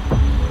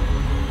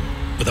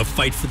with a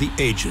fight for the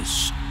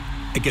ages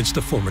against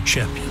a former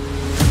champion.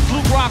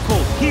 Luke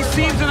Rockhold, he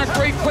seems in a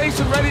great place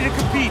and ready to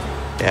compete.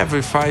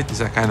 Every fight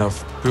is a kind of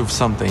prove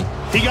something.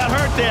 He got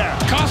hurt there.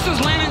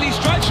 Costa's landing these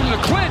strikes from the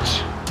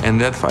clinch. And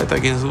that fight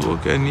against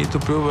Luke, I need to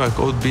prove I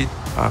could beat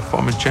a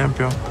former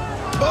champion.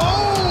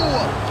 Oh!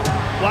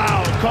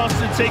 Wow,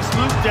 Costa takes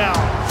Luke down.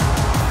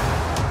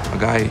 A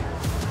guy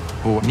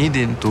who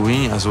needed to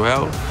win as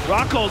well.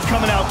 Rockhold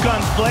coming out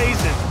guns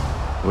blazing.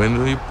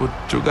 When we put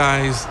two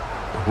guys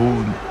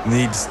who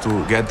needs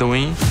to get the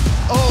win,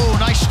 Oh,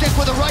 nice stick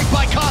with a right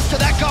by Costa.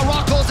 That got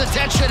Rockhold's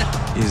attention.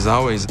 it's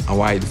always a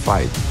wide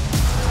fight.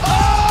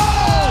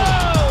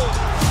 Oh!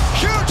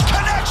 Huge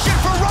connection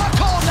for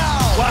Rockhold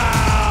now.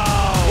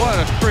 Wow! What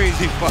a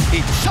crazy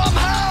fight.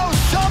 Somehow,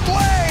 some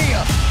way,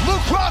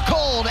 Luke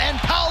Rockhold and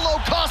Paulo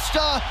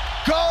Costa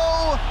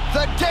go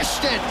the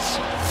distance.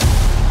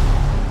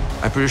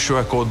 I'm pretty sure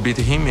I could beat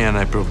him, and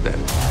I proved that.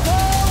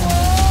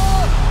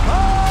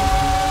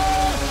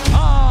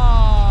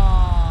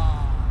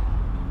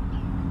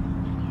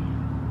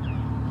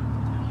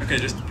 Okay,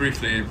 just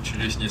briefly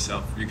introducing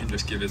yourself. You can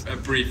just give us a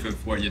brief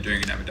of what you're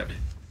doing in Abu Dhabi.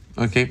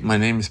 Okay, my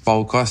name is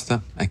Paulo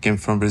Costa. I came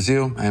from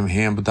Brazil. I'm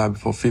here in Abu Dhabi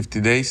for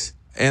 50 days.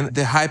 And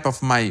the hype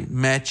of my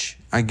match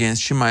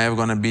against Chimaev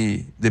gonna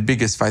be the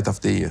biggest fight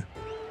of the year.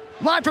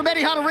 Live from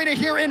Etihad Arena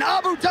here in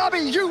Abu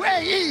Dhabi,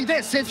 UAE.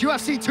 This is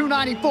UFC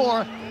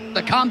 294.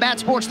 The combat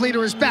sports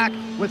leader is back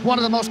with one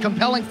of the most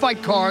compelling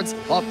fight cards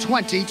of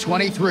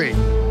 2023.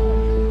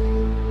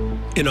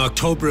 in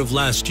October of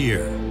last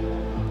year,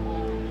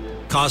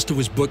 Costa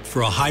was booked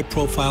for a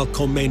high-profile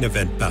co-main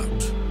event bout.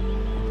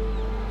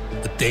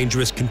 The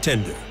dangerous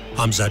contender,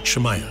 Khamzat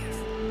Chimaev.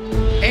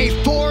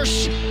 A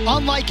force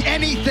unlike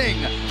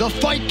anything the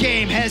fight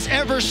game has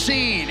ever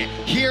seen.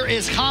 Here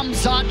is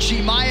Khamzat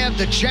Chimaev,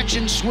 the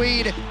Chechen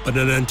Swede. But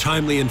an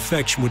untimely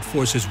infection would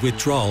force his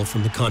withdrawal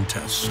from the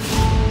contest.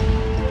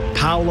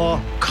 Paulo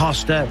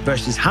Costa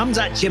versus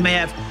Khamzat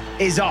Chimaev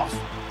is off.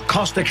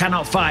 Costa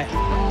cannot fight.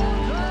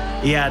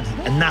 He had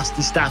a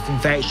nasty staph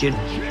infection.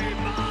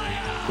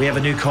 We have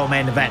a new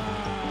co-main event.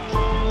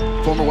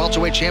 Former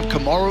welterweight champ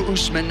Kamaru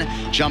Usman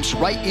jumps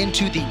right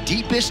into the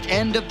deepest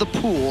end of the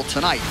pool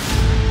tonight.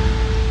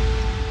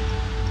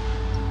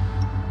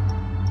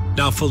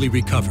 Now fully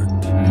recovered,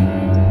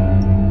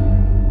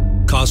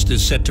 Costa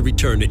is set to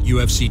return at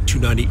UFC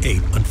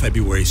 298 on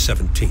February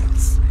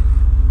 17th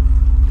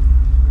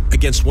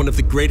against one of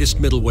the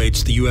greatest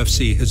middleweights the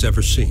UFC has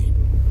ever seen.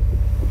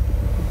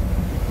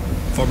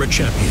 Former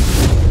champion,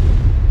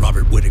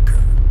 Robert Whittaker.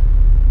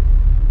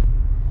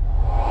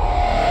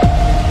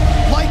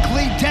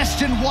 Likely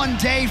destined one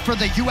day for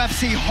the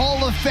UFC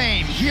Hall of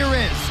Fame. Here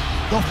is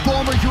the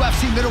former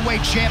UFC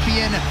middleweight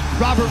champion,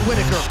 Robert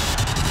Whittaker.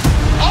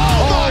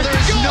 Oh,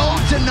 there's no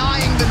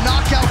denying the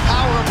knockout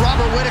power of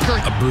Robert Whittaker.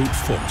 A brute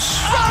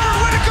force. Robert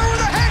Whittaker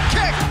with a head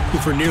kick! Who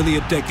for nearly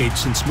a decade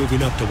since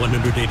moving up to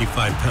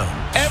 185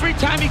 pounds. Every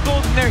time he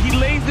goes in there, he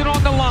lays it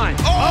on the line.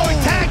 Oh, he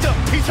tagged him.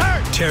 He's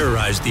hurt.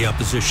 Terrorized the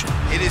opposition.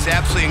 It is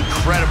absolutely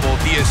incredible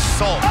the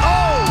assault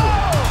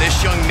this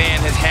young man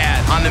has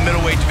had on the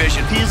middleweight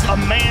division. He's a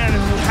man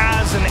who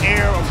has an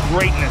air of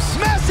greatness.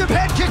 Massive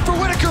head kick for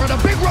Whittaker and a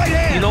big right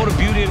hand. You know the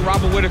beauty in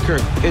Robert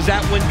Whittaker is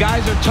that when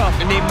guys are tough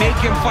and they make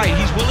him fight,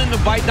 he's willing to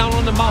bite down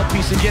on the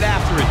mouthpiece and get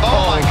after it.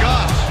 Oh my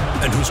gosh.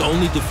 And whose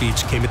only defeats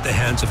came at the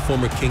hands of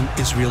former King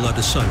Israel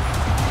Adesanya.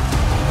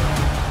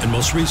 And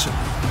most recently,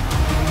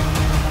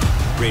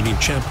 reigning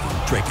champion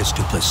Dricus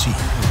du Plessis.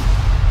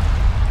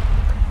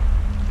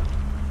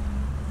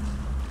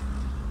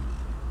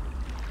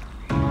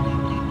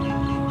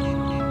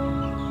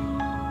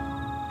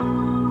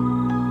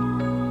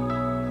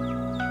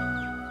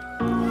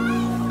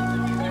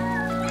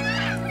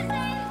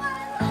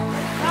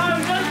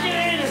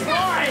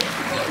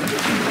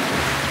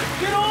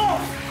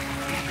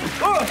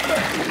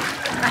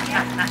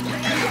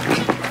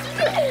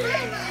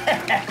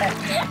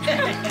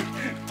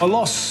 A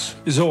loss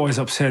is always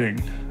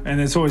upsetting, and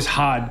it's always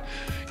hard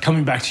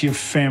coming back to your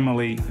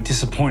family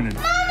disappointed.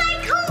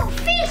 Oh, cool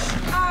fish!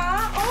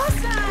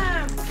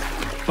 Aw,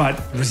 awesome!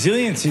 But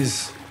resilience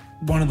is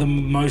one of the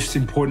most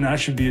important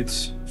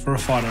attributes for a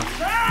fighter.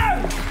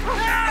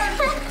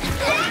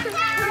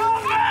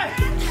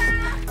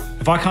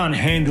 If I can't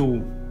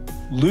handle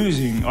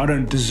losing, I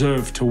don't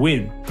deserve to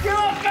win.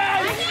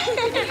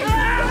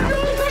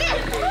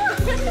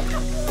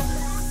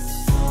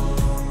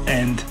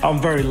 And I'm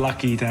very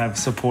lucky to have a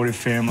supportive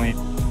family.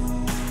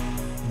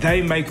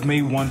 they make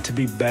me want to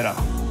be better.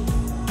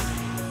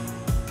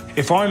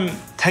 If I'm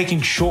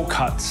taking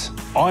shortcuts,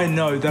 I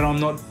know that I'm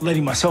not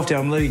letting myself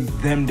down, I'm letting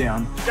them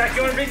down. Jack,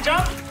 you want a big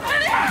jump?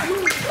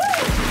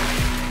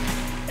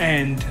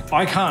 And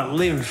I can't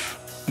live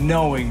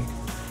knowing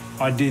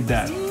I did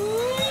that.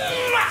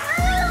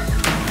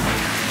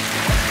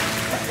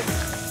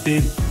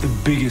 They're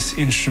the biggest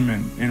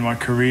instrument in my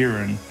career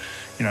and,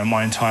 you know,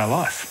 my entire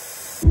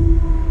life.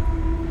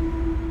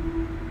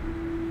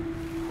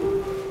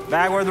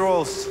 Backward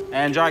rolls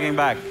and jogging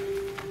back.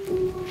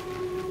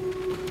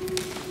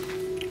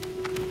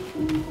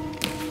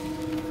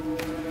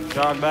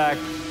 Jog back.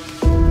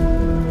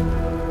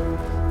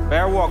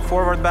 Bear walk,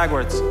 forward,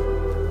 backwards.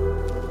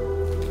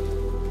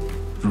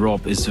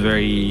 Rob is a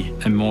very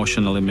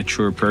emotionally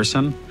mature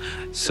person,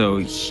 so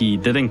he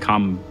didn't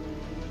come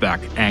back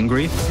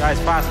angry. Guys,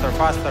 faster,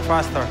 faster,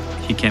 faster.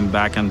 He came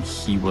back and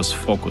he was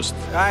focused.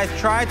 Guys,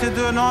 try to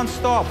do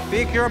non-stop.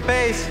 Pick your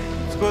pace.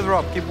 It's good,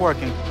 Rob. Keep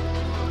working.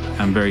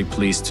 I'm very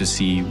pleased to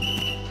see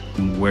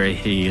where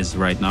he is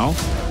right now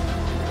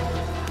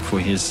for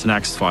his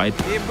next fight.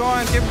 Keep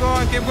going, keep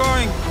going, keep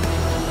going.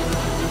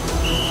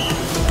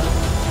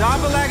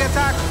 Double leg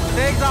attack,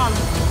 take down.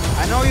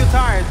 I know you're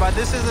tired, but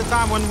this is the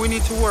time when we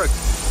need to work.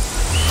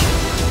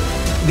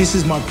 This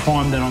is my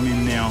prime that I'm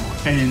in now,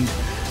 and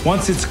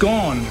once it's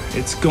gone,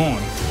 it's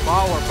gone.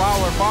 Power,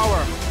 power,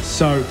 power.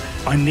 So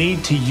I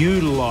need to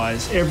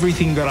utilize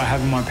everything that I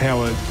have in my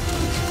power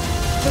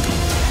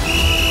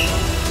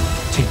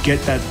to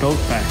get that belt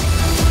back.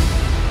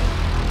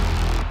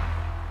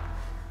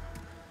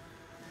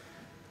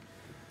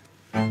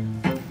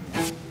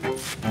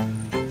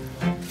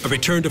 A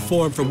return to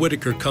form for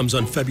Whitaker comes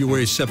on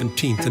February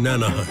 17th in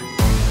Anaheim.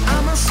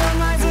 I'm a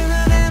sunrise in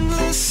an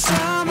endless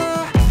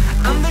summer.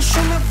 I'm the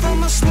shimmer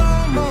from a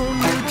slow-mo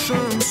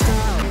neutron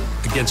star.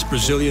 Against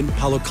Brazilian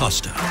Paulo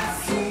Costa.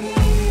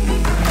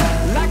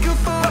 Like a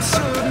force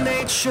of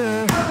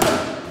nature.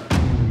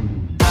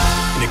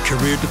 In a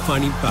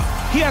career-defining bout.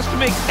 He has to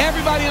make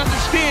everybody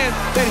understand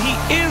that he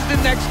is the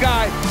next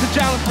guy to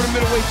challenge for the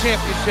middleweight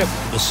championship.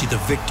 We'll see the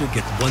victor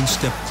get one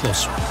step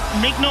closer.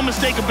 Make no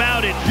mistake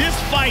about it, this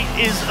fight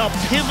is a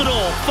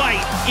pivotal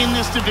fight in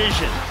this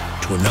division.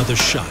 To another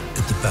shot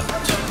at the belt.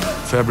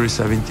 February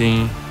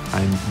 17,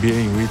 I'm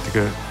beating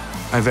Whitaker.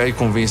 I'm very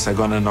convinced I'm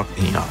gonna knock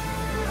him out.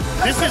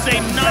 This is a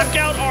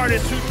knockout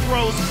artist who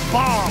throws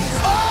bombs.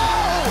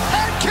 Oh!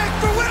 Head kick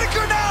for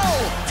Whitaker now!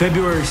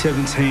 February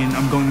 17,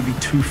 I'm going to be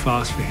too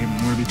fast for him.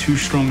 I'm going to be too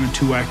strong and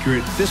too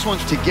accurate. This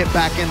one's to get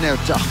back in there,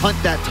 to hunt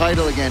that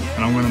title again.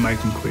 And I'm going to make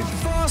him quit.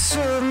 Force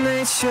of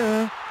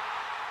nature.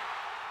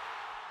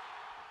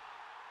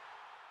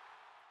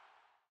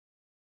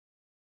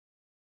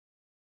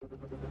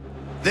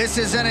 This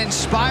is an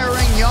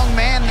inspiring young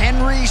man,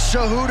 Henry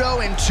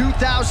Cejudo, in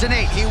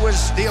 2008. He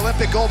was the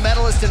Olympic gold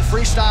medalist in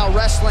freestyle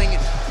wrestling.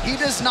 He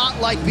does not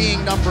like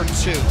being number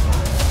 2.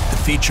 The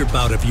feature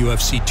bout of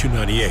UFC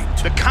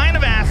 298 The kind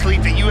of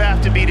athlete that you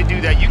have to be to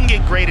do that, you can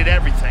get great at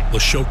everything. will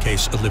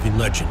showcase a living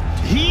legend.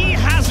 He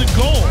has a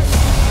goal,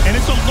 and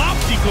it's a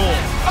lofty goal.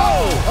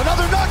 Oh,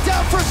 another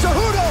knockdown for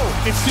Cejudo!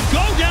 It's to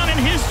go down in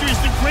history as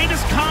the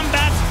greatest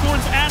combat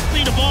sports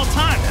athlete of all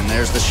time. And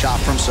there's the shot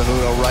from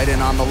Cejudo right in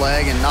on the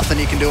leg, and nothing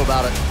he can do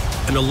about it.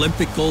 An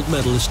Olympic gold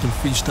medalist in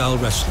freestyle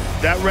wrestling.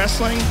 That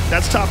wrestling,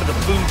 that's top of the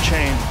food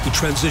chain. He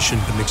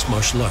transitioned to mixed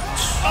martial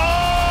arts.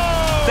 Oh!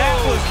 That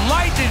was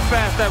lightning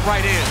fast, that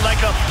right hand.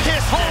 Like a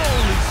piston.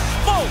 Holy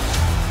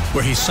smokes!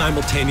 Where he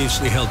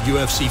simultaneously held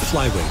UFC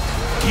flyweight.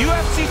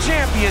 UFC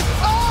champion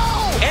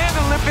and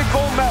Olympic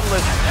gold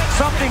medalist.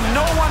 Something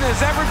no one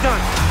has ever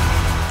done.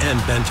 And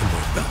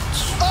bantamweight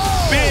belts.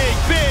 Big,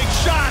 big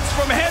shots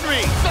from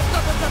Henry.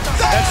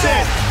 That's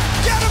it.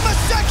 Get him a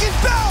second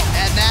belt!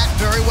 And that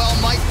very well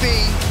might be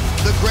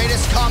the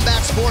greatest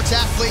combat sports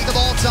athlete of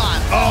all time.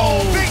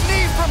 Oh! Big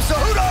knee from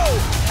Cejudo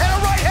and a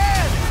right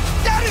hand.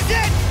 That is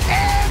it,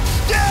 and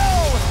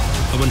still!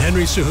 But when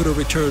Henry Cejudo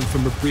returned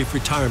from a brief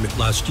retirement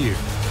last year,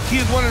 He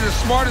is one of the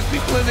smartest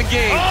people in the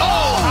game.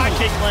 Oh! High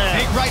kick land.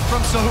 Big right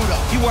from Cejudo.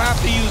 He will have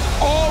to use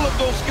all of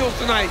those skills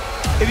tonight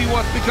if he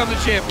wants to become the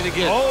champion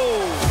again. Oh!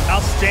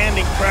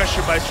 Outstanding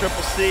pressure by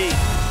Triple C.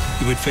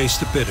 he would face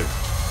the bitter,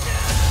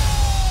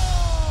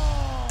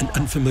 an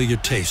unfamiliar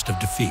taste of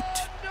defeat.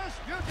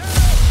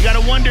 You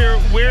gotta wonder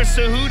where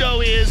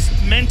Cejudo is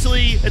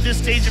mentally at this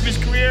stage of his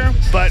career,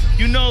 but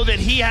you know that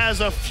he has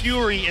a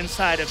fury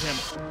inside of him.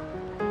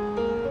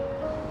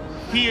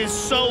 He is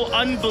so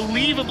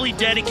unbelievably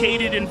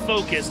dedicated and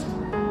focused.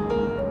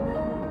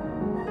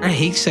 I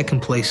hate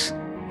second place,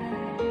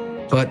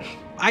 but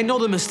I know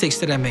the mistakes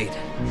that I made.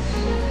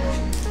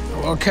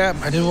 Well, Cap,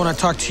 I just want to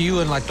talk to you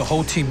and like the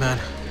whole team, man.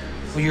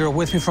 Well, you were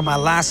with me for my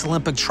last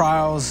Olympic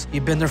trials.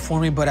 You've been there for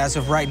me, but as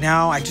of right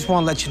now, I just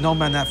want to let you know,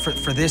 man, that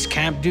for this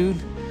camp, dude,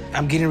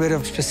 I'm getting rid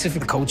of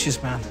specific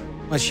coaches, man.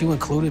 Much you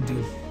included,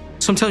 dude.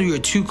 Sometimes you're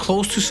too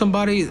close to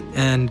somebody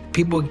and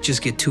people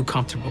just get too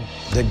comfortable.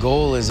 The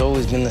goal has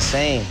always been the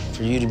same,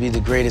 for you to be the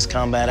greatest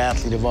combat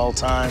athlete of all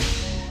time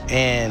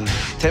And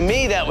to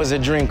me, that was a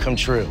dream come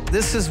true.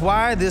 This is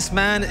why this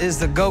man is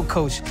the GOAT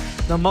coach,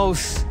 the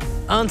most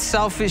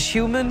unselfish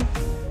human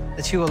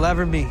that you will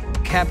ever meet.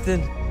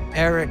 Captain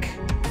Eric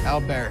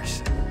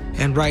Alvarez.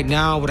 And right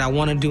now, what I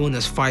want to do in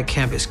this fight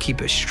camp is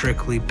keep it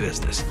strictly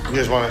business. You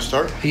guys want to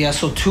start? Yeah,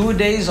 so 2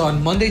 days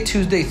on Monday,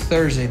 Tuesday,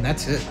 Thursday, and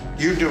that's it.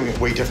 You're doing it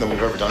way different than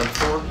we've ever done it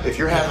before. If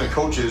you're having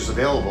coaches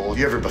available,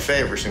 you have a buffet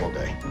every single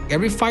day.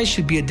 Every fight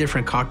should be a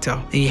different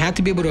cocktail. And you have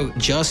to be able to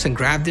adjust and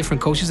grab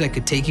different coaches that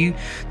could take you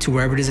to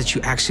wherever it is that you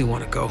actually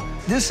want to go.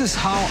 This is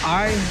how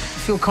I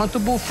feel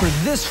comfortable for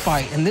this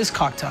fight and this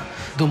cocktail.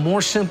 The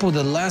more simple,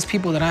 the less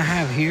people that I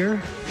have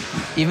here,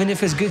 even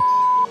if it's good,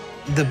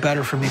 the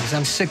better for me, because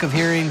I'm sick of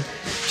hearing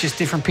just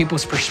different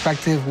people's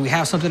perspective. We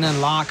have something in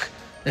lock,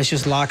 let's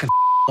just lock and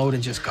load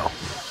and just go.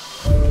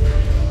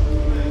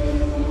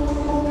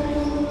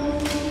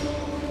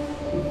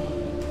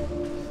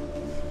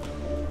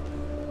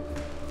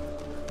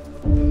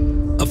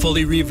 A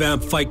fully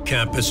revamped fight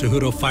camp has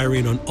Cejudo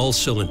firing on all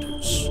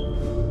cylinders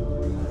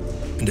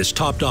and is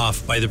topped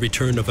off by the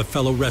return of a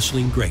fellow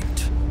wrestling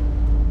great,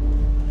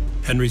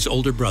 Henry's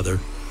older brother,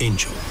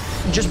 Angel.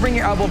 Just bring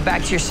your elbow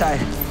back to your side.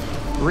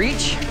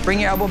 Reach, bring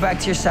your elbow back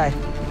to your side.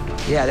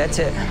 Yeah, that's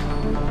it.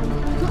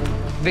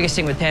 Biggest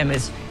thing with him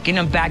is getting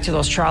him back to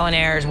those trial and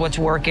errors, what's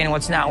working,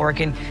 what's not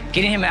working,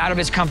 getting him out of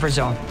his comfort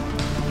zone.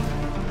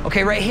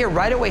 Okay, right here,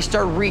 right away,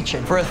 start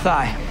reaching for a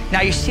thigh.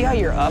 Now, you see how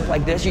you're up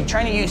like this? You're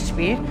trying to use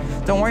speed.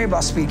 Don't worry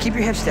about speed. Keep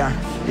your hips down.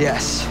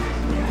 Yes,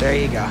 there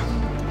you go.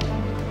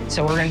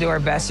 So we're gonna do our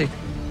best to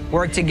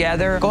work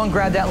together. Go and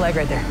grab that leg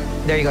right there.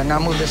 There you go, now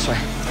move this way.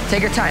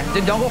 Take your time,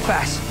 don't go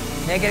fast.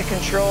 Make it a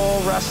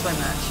control wrestling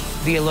match.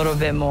 Be a little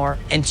bit more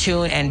in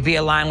tune and be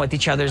aligned with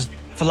each other's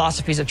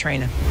philosophies of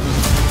training.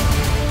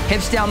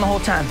 Hips down the whole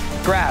time.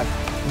 Grab.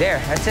 There,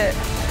 that's it.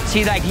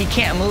 See, like, he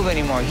can't move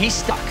anymore. He's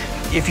stuck.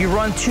 If you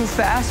run too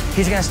fast,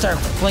 he's gonna start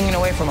flinging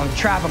away from him.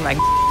 Trap him like,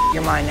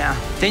 you're mine now.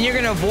 Then you're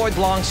gonna avoid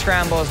long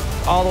scrambles.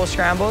 All those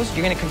scrambles,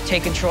 you're gonna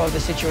take control of the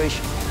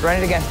situation. Run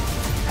it again.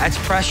 That's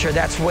pressure,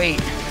 that's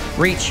weight.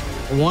 Reach.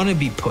 I want to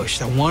be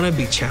pushed. I want to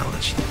be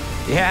challenged.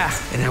 Yeah.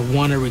 And I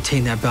want to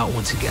retain that belt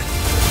once again.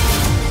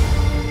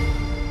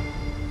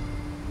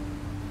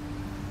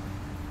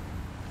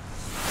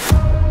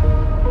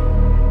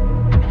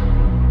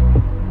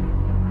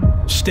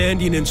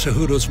 Standing in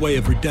Cejudo's way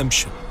of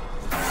redemption.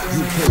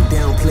 You can't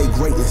downplay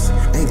greatness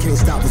and can't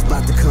stop what's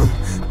about to come.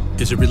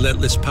 Is a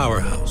relentless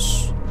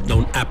powerhouse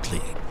known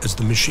aptly as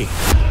the Machine.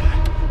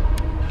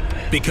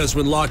 Because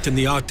when locked in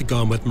the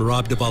octagon with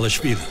Merab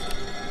Dvalishvili,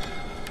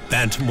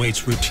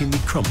 bantamweights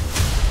routinely crumble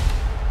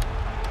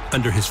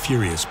under his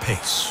furious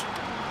pace.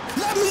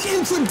 Let me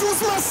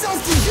introduce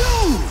myself to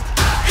you.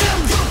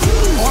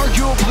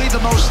 Arguably the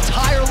most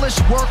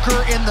tireless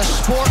worker in the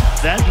sport.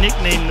 That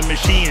nickname, the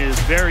Machine, is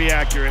very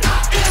accurate.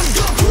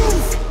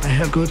 I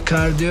have good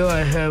cardio,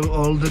 I have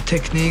all the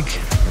technique.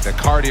 The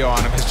cardio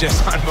on him is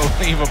just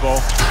unbelievable.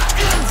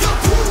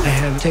 I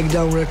have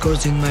takedown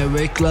records in my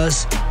weight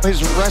class.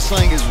 His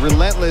wrestling is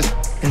relentless.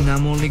 And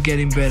I'm only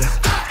getting better.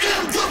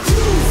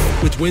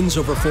 With wins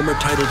over former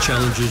title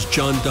challengers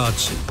John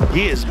Dodson.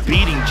 He is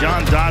beating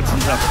John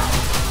Dodson's up.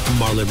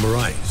 Marlon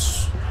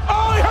Moraes.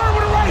 Oh, he hurt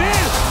with a right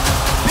hand!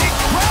 Big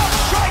crowd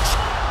strikes!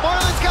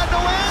 Marlon's got no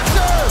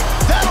answer!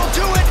 That'll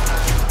do it!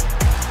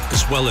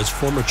 As well as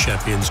former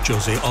champions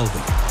Jose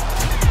Aldo.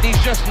 He's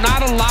just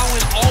not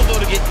allowing Aldo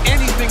to get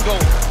anything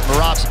going.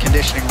 Merab's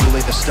conditioning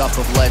really the stuff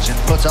of legend.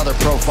 Puts other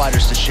pro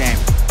fighters to shame.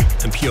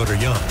 And Petr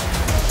Yan.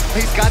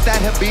 He's got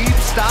that Khabib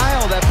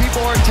style that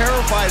people are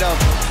terrified of.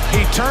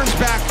 He turns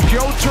back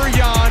Petr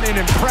Yan in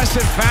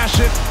impressive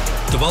fashion.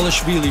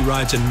 Dvalishvili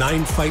rides a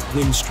 9-fight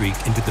win streak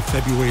into the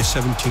February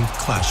 17th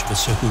clash with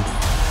Cejudo.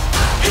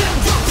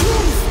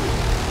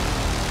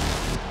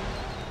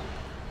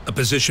 A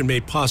position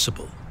made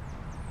possible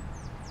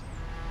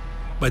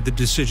by the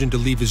decision to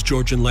leave his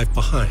Georgian life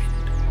behind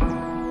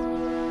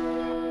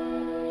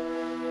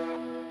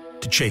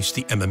to chase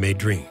the MMA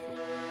dream.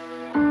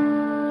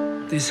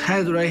 This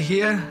hat right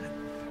here,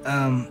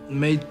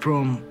 made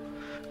from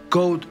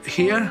gold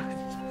here.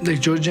 The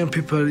Georgian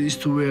people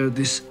used to wear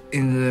this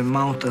in the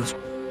mountains.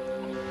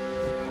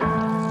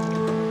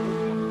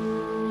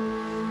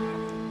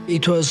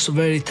 It was a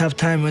very tough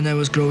time when I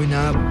was growing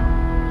up.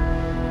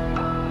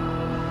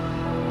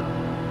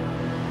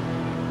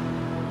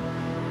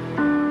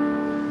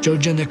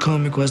 Georgian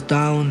economy was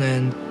down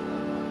and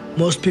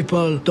most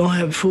people don't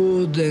have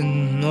food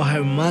and don't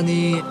have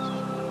money.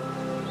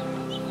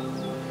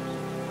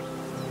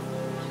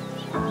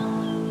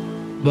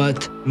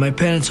 But my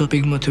parents were a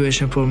big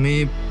motivation for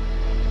me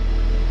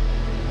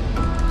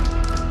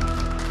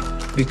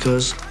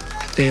because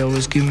they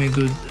always give me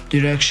good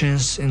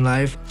directions in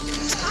life.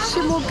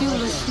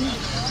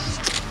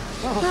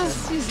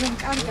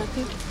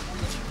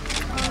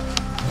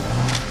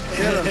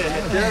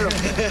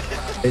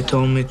 They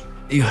told me,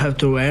 you have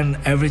to earn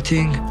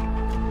everything.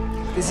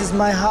 This is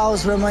my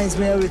house, reminds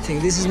me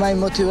everything. This is my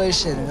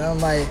motivation, you know,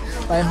 my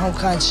home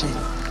country.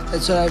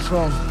 That's where I'm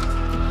from.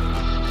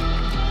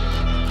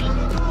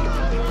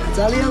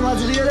 ძალიან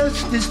მაძლიერებთ,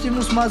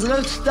 დისციპლინს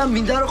მაძლევთ და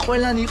მინდა რომ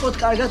ყველანი იყოთ,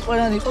 კარგად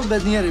ყველანი იყოთ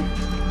ბედნიერები.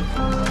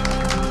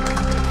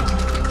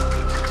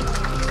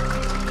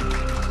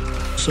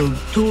 So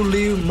to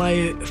leave my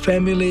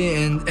family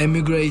and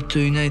emigrate to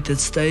United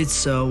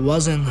States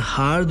wasn't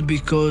hard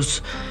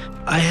because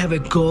I have a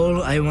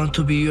goal. I want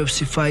to be a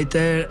UFC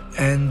fighter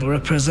and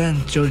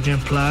represent Georgian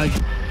flag.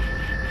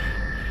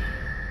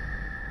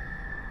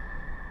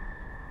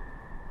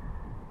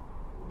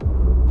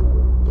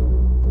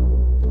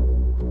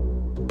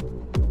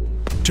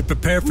 To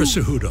prepare for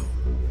Cejudo,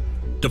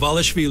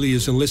 Dvalishvili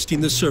is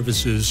enlisting the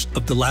services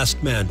of the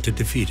last man to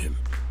defeat him.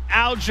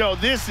 Aljo,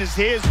 this is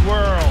his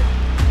world.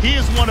 He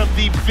is one of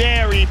the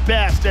very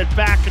best at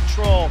back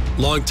control.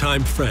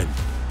 Longtime friend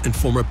and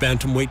former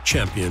bantamweight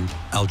champion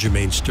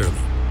Aljamain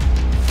Sterling.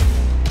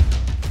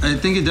 I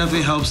think it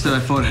definitely helps that I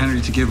fought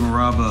Henry to give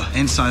Merab an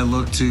inside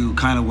look to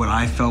kind of what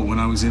I felt when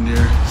I was in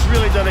there. He's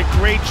really done a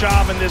great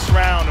job in this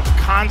round of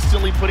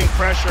constantly putting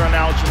pressure on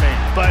Aljamain.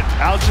 But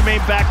Aljamain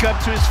back up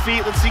to his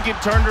feet. Let's see him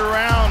get turned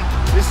around.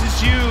 This is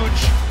huge.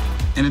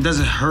 And it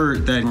doesn't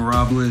hurt that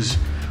Merab was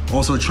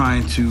also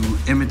trying to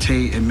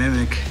imitate and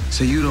mimic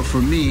Cejudo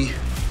for me.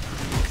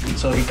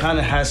 So he kind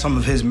of has some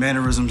of his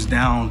mannerisms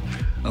down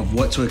of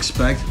what to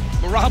expect.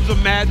 Merab's a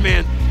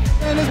madman.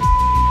 And this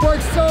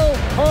works so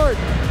hard.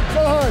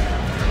 So hard.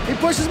 He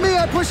pushes me,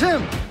 I push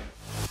him.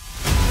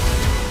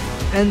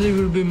 Henry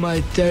will be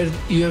my third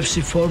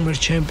UFC former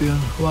champion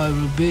who I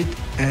will beat,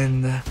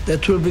 and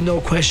that will be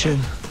no question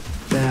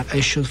that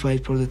I should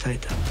fight for the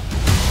title.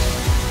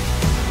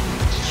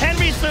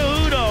 Henry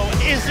Cejudo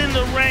is in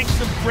the ranks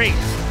of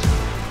greats.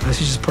 This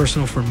is just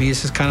personal for me.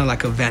 This is kind of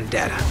like a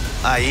vendetta.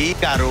 Aí,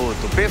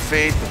 garoto,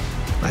 perfeito.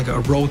 Like a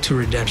road to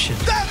redemption.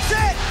 That's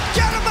it!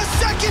 Get him a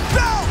second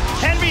belt!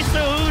 Henry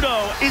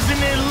Cejudo is an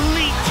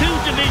elite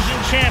 2-division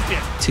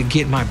champion. To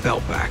get my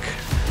belt back.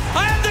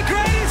 I am the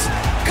greatest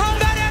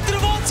combat athlete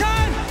of all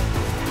time!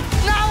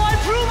 Now I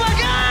prove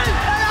again!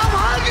 And I'm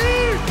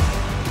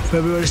hungry!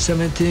 February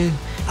 17,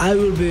 I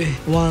will be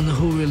one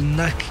who will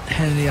knock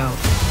Henry out.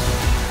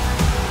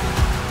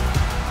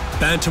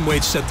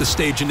 Bantamweight set the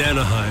stage in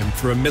Anaheim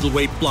for a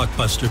middleweight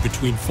blockbuster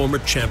between former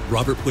champ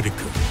Robert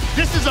Whittaker.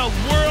 This is a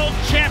world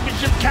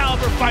championship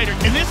caliber fighter,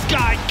 and this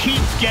guy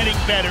keeps getting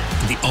better.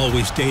 And the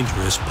always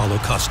dangerous Paulo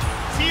Costa.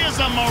 He is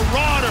a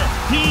marauder.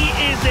 He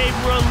is a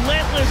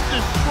relentless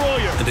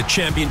destroyer. And a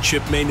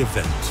championship main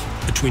event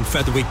between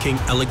featherweight king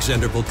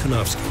Alexander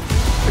Volkanovski.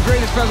 The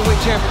greatest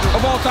featherweight champion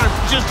of all time.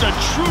 Just a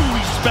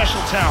truly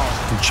special talent.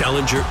 And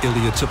challenger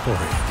Ilia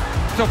Topuria.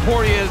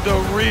 Topuria is the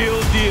real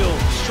deal.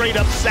 Straight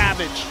up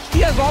savage. He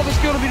has all the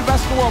skill to be the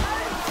best in the world.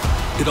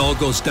 It all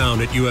goes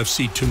down at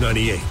UFC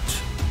 298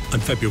 on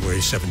February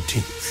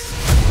 17th.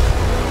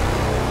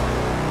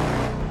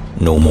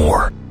 No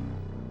more.